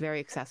think it's very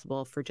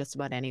accessible for just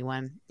about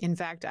anyone. In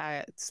fact,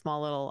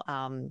 small little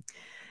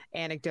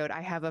anecdote,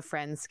 I have a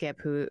friend, Skip,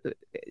 who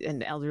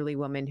an elderly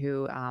woman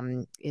who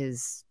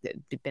is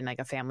been like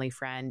a family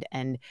friend,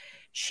 and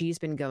she's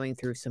been going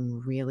through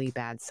some really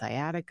bad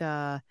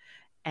sciatica.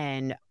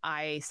 And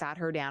I sat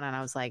her down and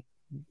I was like,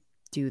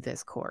 do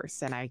this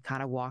course. And I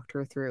kind of walked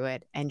her through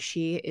it. And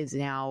she is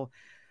now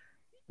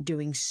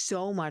doing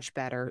so much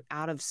better,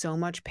 out of so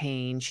much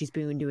pain. She's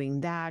been doing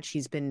that.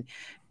 She's been,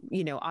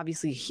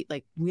 obviously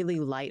like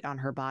really light on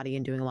her body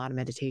and doing a lot of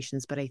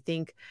meditations. But I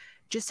think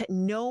just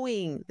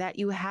knowing that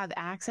you have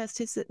access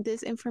to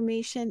this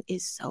information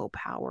is so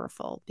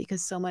powerful,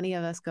 because so many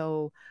of us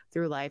go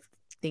through life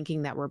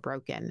thinking that we're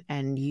broken,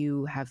 and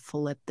you have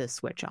flipped the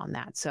switch on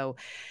that. So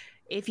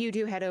if you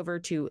do head over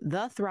to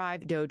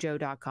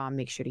thethrivedojo.com,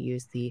 make sure to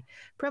use the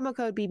promo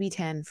code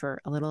BB10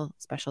 for a little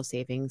special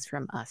savings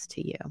from us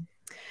to you.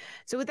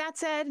 So with that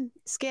said,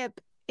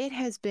 Skip, it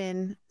has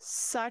been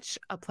such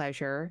a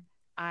pleasure.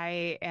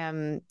 I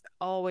am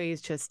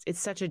always it's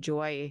such a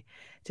joy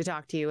to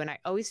talk to you. And I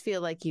always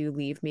feel like you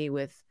leave me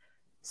with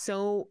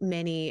so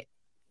many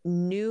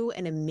new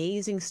and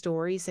amazing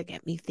stories that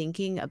get me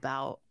thinking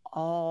about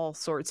all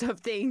sorts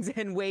of things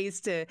and ways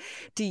to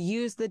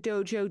use the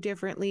dojo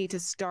differently, to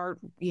start,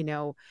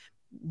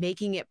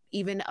 making it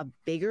even a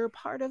bigger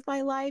part of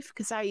my life.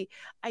 Because I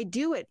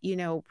do it,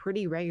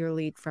 pretty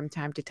regularly from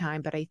time to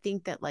time. But I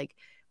think that like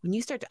when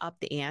you start to up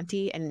the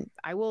ante, and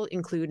I will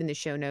include in the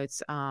show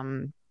notes,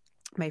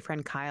 my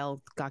friend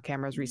Kyle Got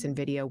Camera's recent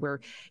video where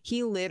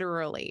he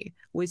literally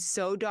was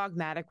so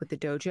dogmatic with the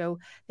dojo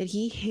that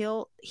he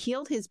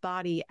healed his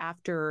body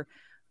after,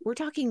 we're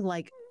talking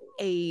like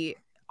a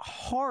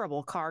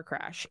horrible car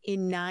crash,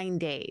 in 9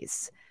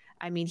 days.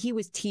 I mean, he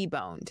was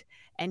T-boned,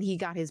 and he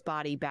got his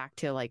body back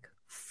to like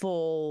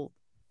full,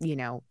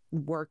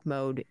 work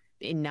mode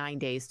in 9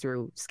 days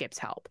through Skip's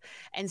help.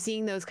 And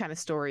seeing those kind of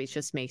stories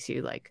just makes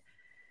you like,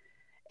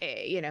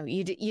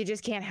 you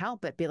just can't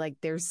help but be like,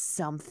 there's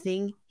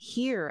something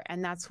here.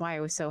 And that's why I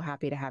was so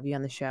happy to have you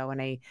on the show.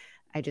 And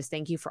I just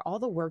thank you for all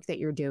the work that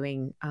you're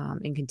doing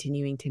in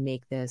continuing to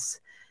make this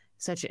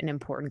such an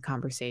important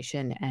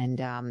conversation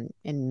and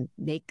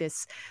make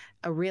this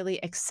a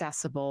really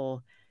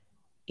accessible,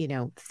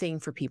 thing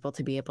for people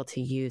to be able to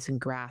use and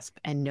grasp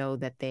and know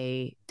that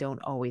they don't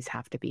always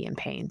have to be in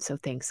pain. So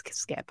thanks,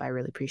 Skip. I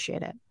really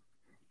appreciate it.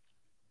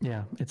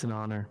 Yeah, it's an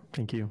honor.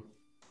 Thank you.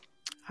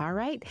 All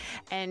right.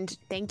 And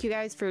thank you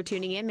guys for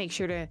tuning in. Make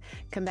sure to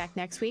come back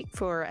next week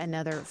for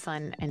another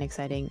fun and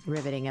exciting,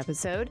 riveting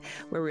episode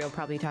where we'll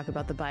probably talk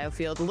about the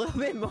biofield a little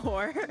bit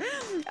more.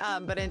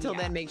 But until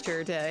then, make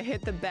sure to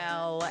hit the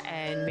bell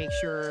and make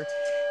sure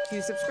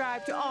to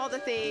subscribe to all the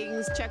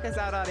things. Check us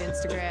out on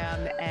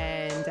Instagram.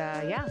 And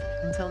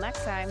until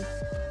next time,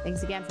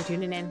 thanks again for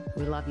tuning in.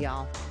 We love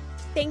y'all.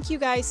 Thank you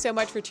guys so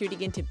much for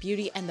tuning into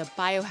Beauty and the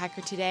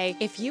Biohacker today.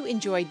 If you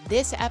enjoyed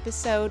this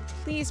episode,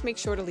 please make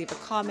sure to leave a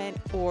comment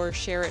or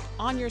share it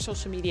on your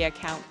social media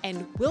account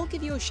and we'll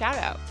give you a shout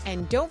out.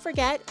 And don't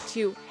forget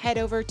to head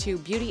over to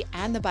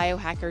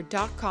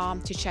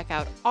beautyandthebiohacker.com to check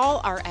out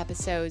all our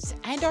episodes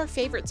and our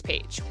favorites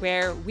page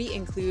where we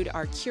include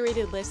our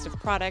curated list of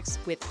products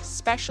with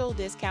special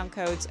discount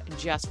codes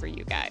just for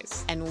you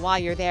guys. And while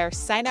you're there,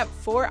 sign up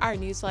for our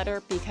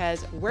newsletter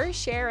because we're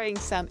sharing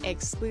some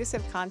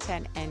exclusive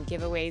content and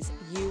giveaways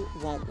you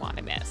won't want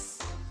to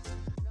miss.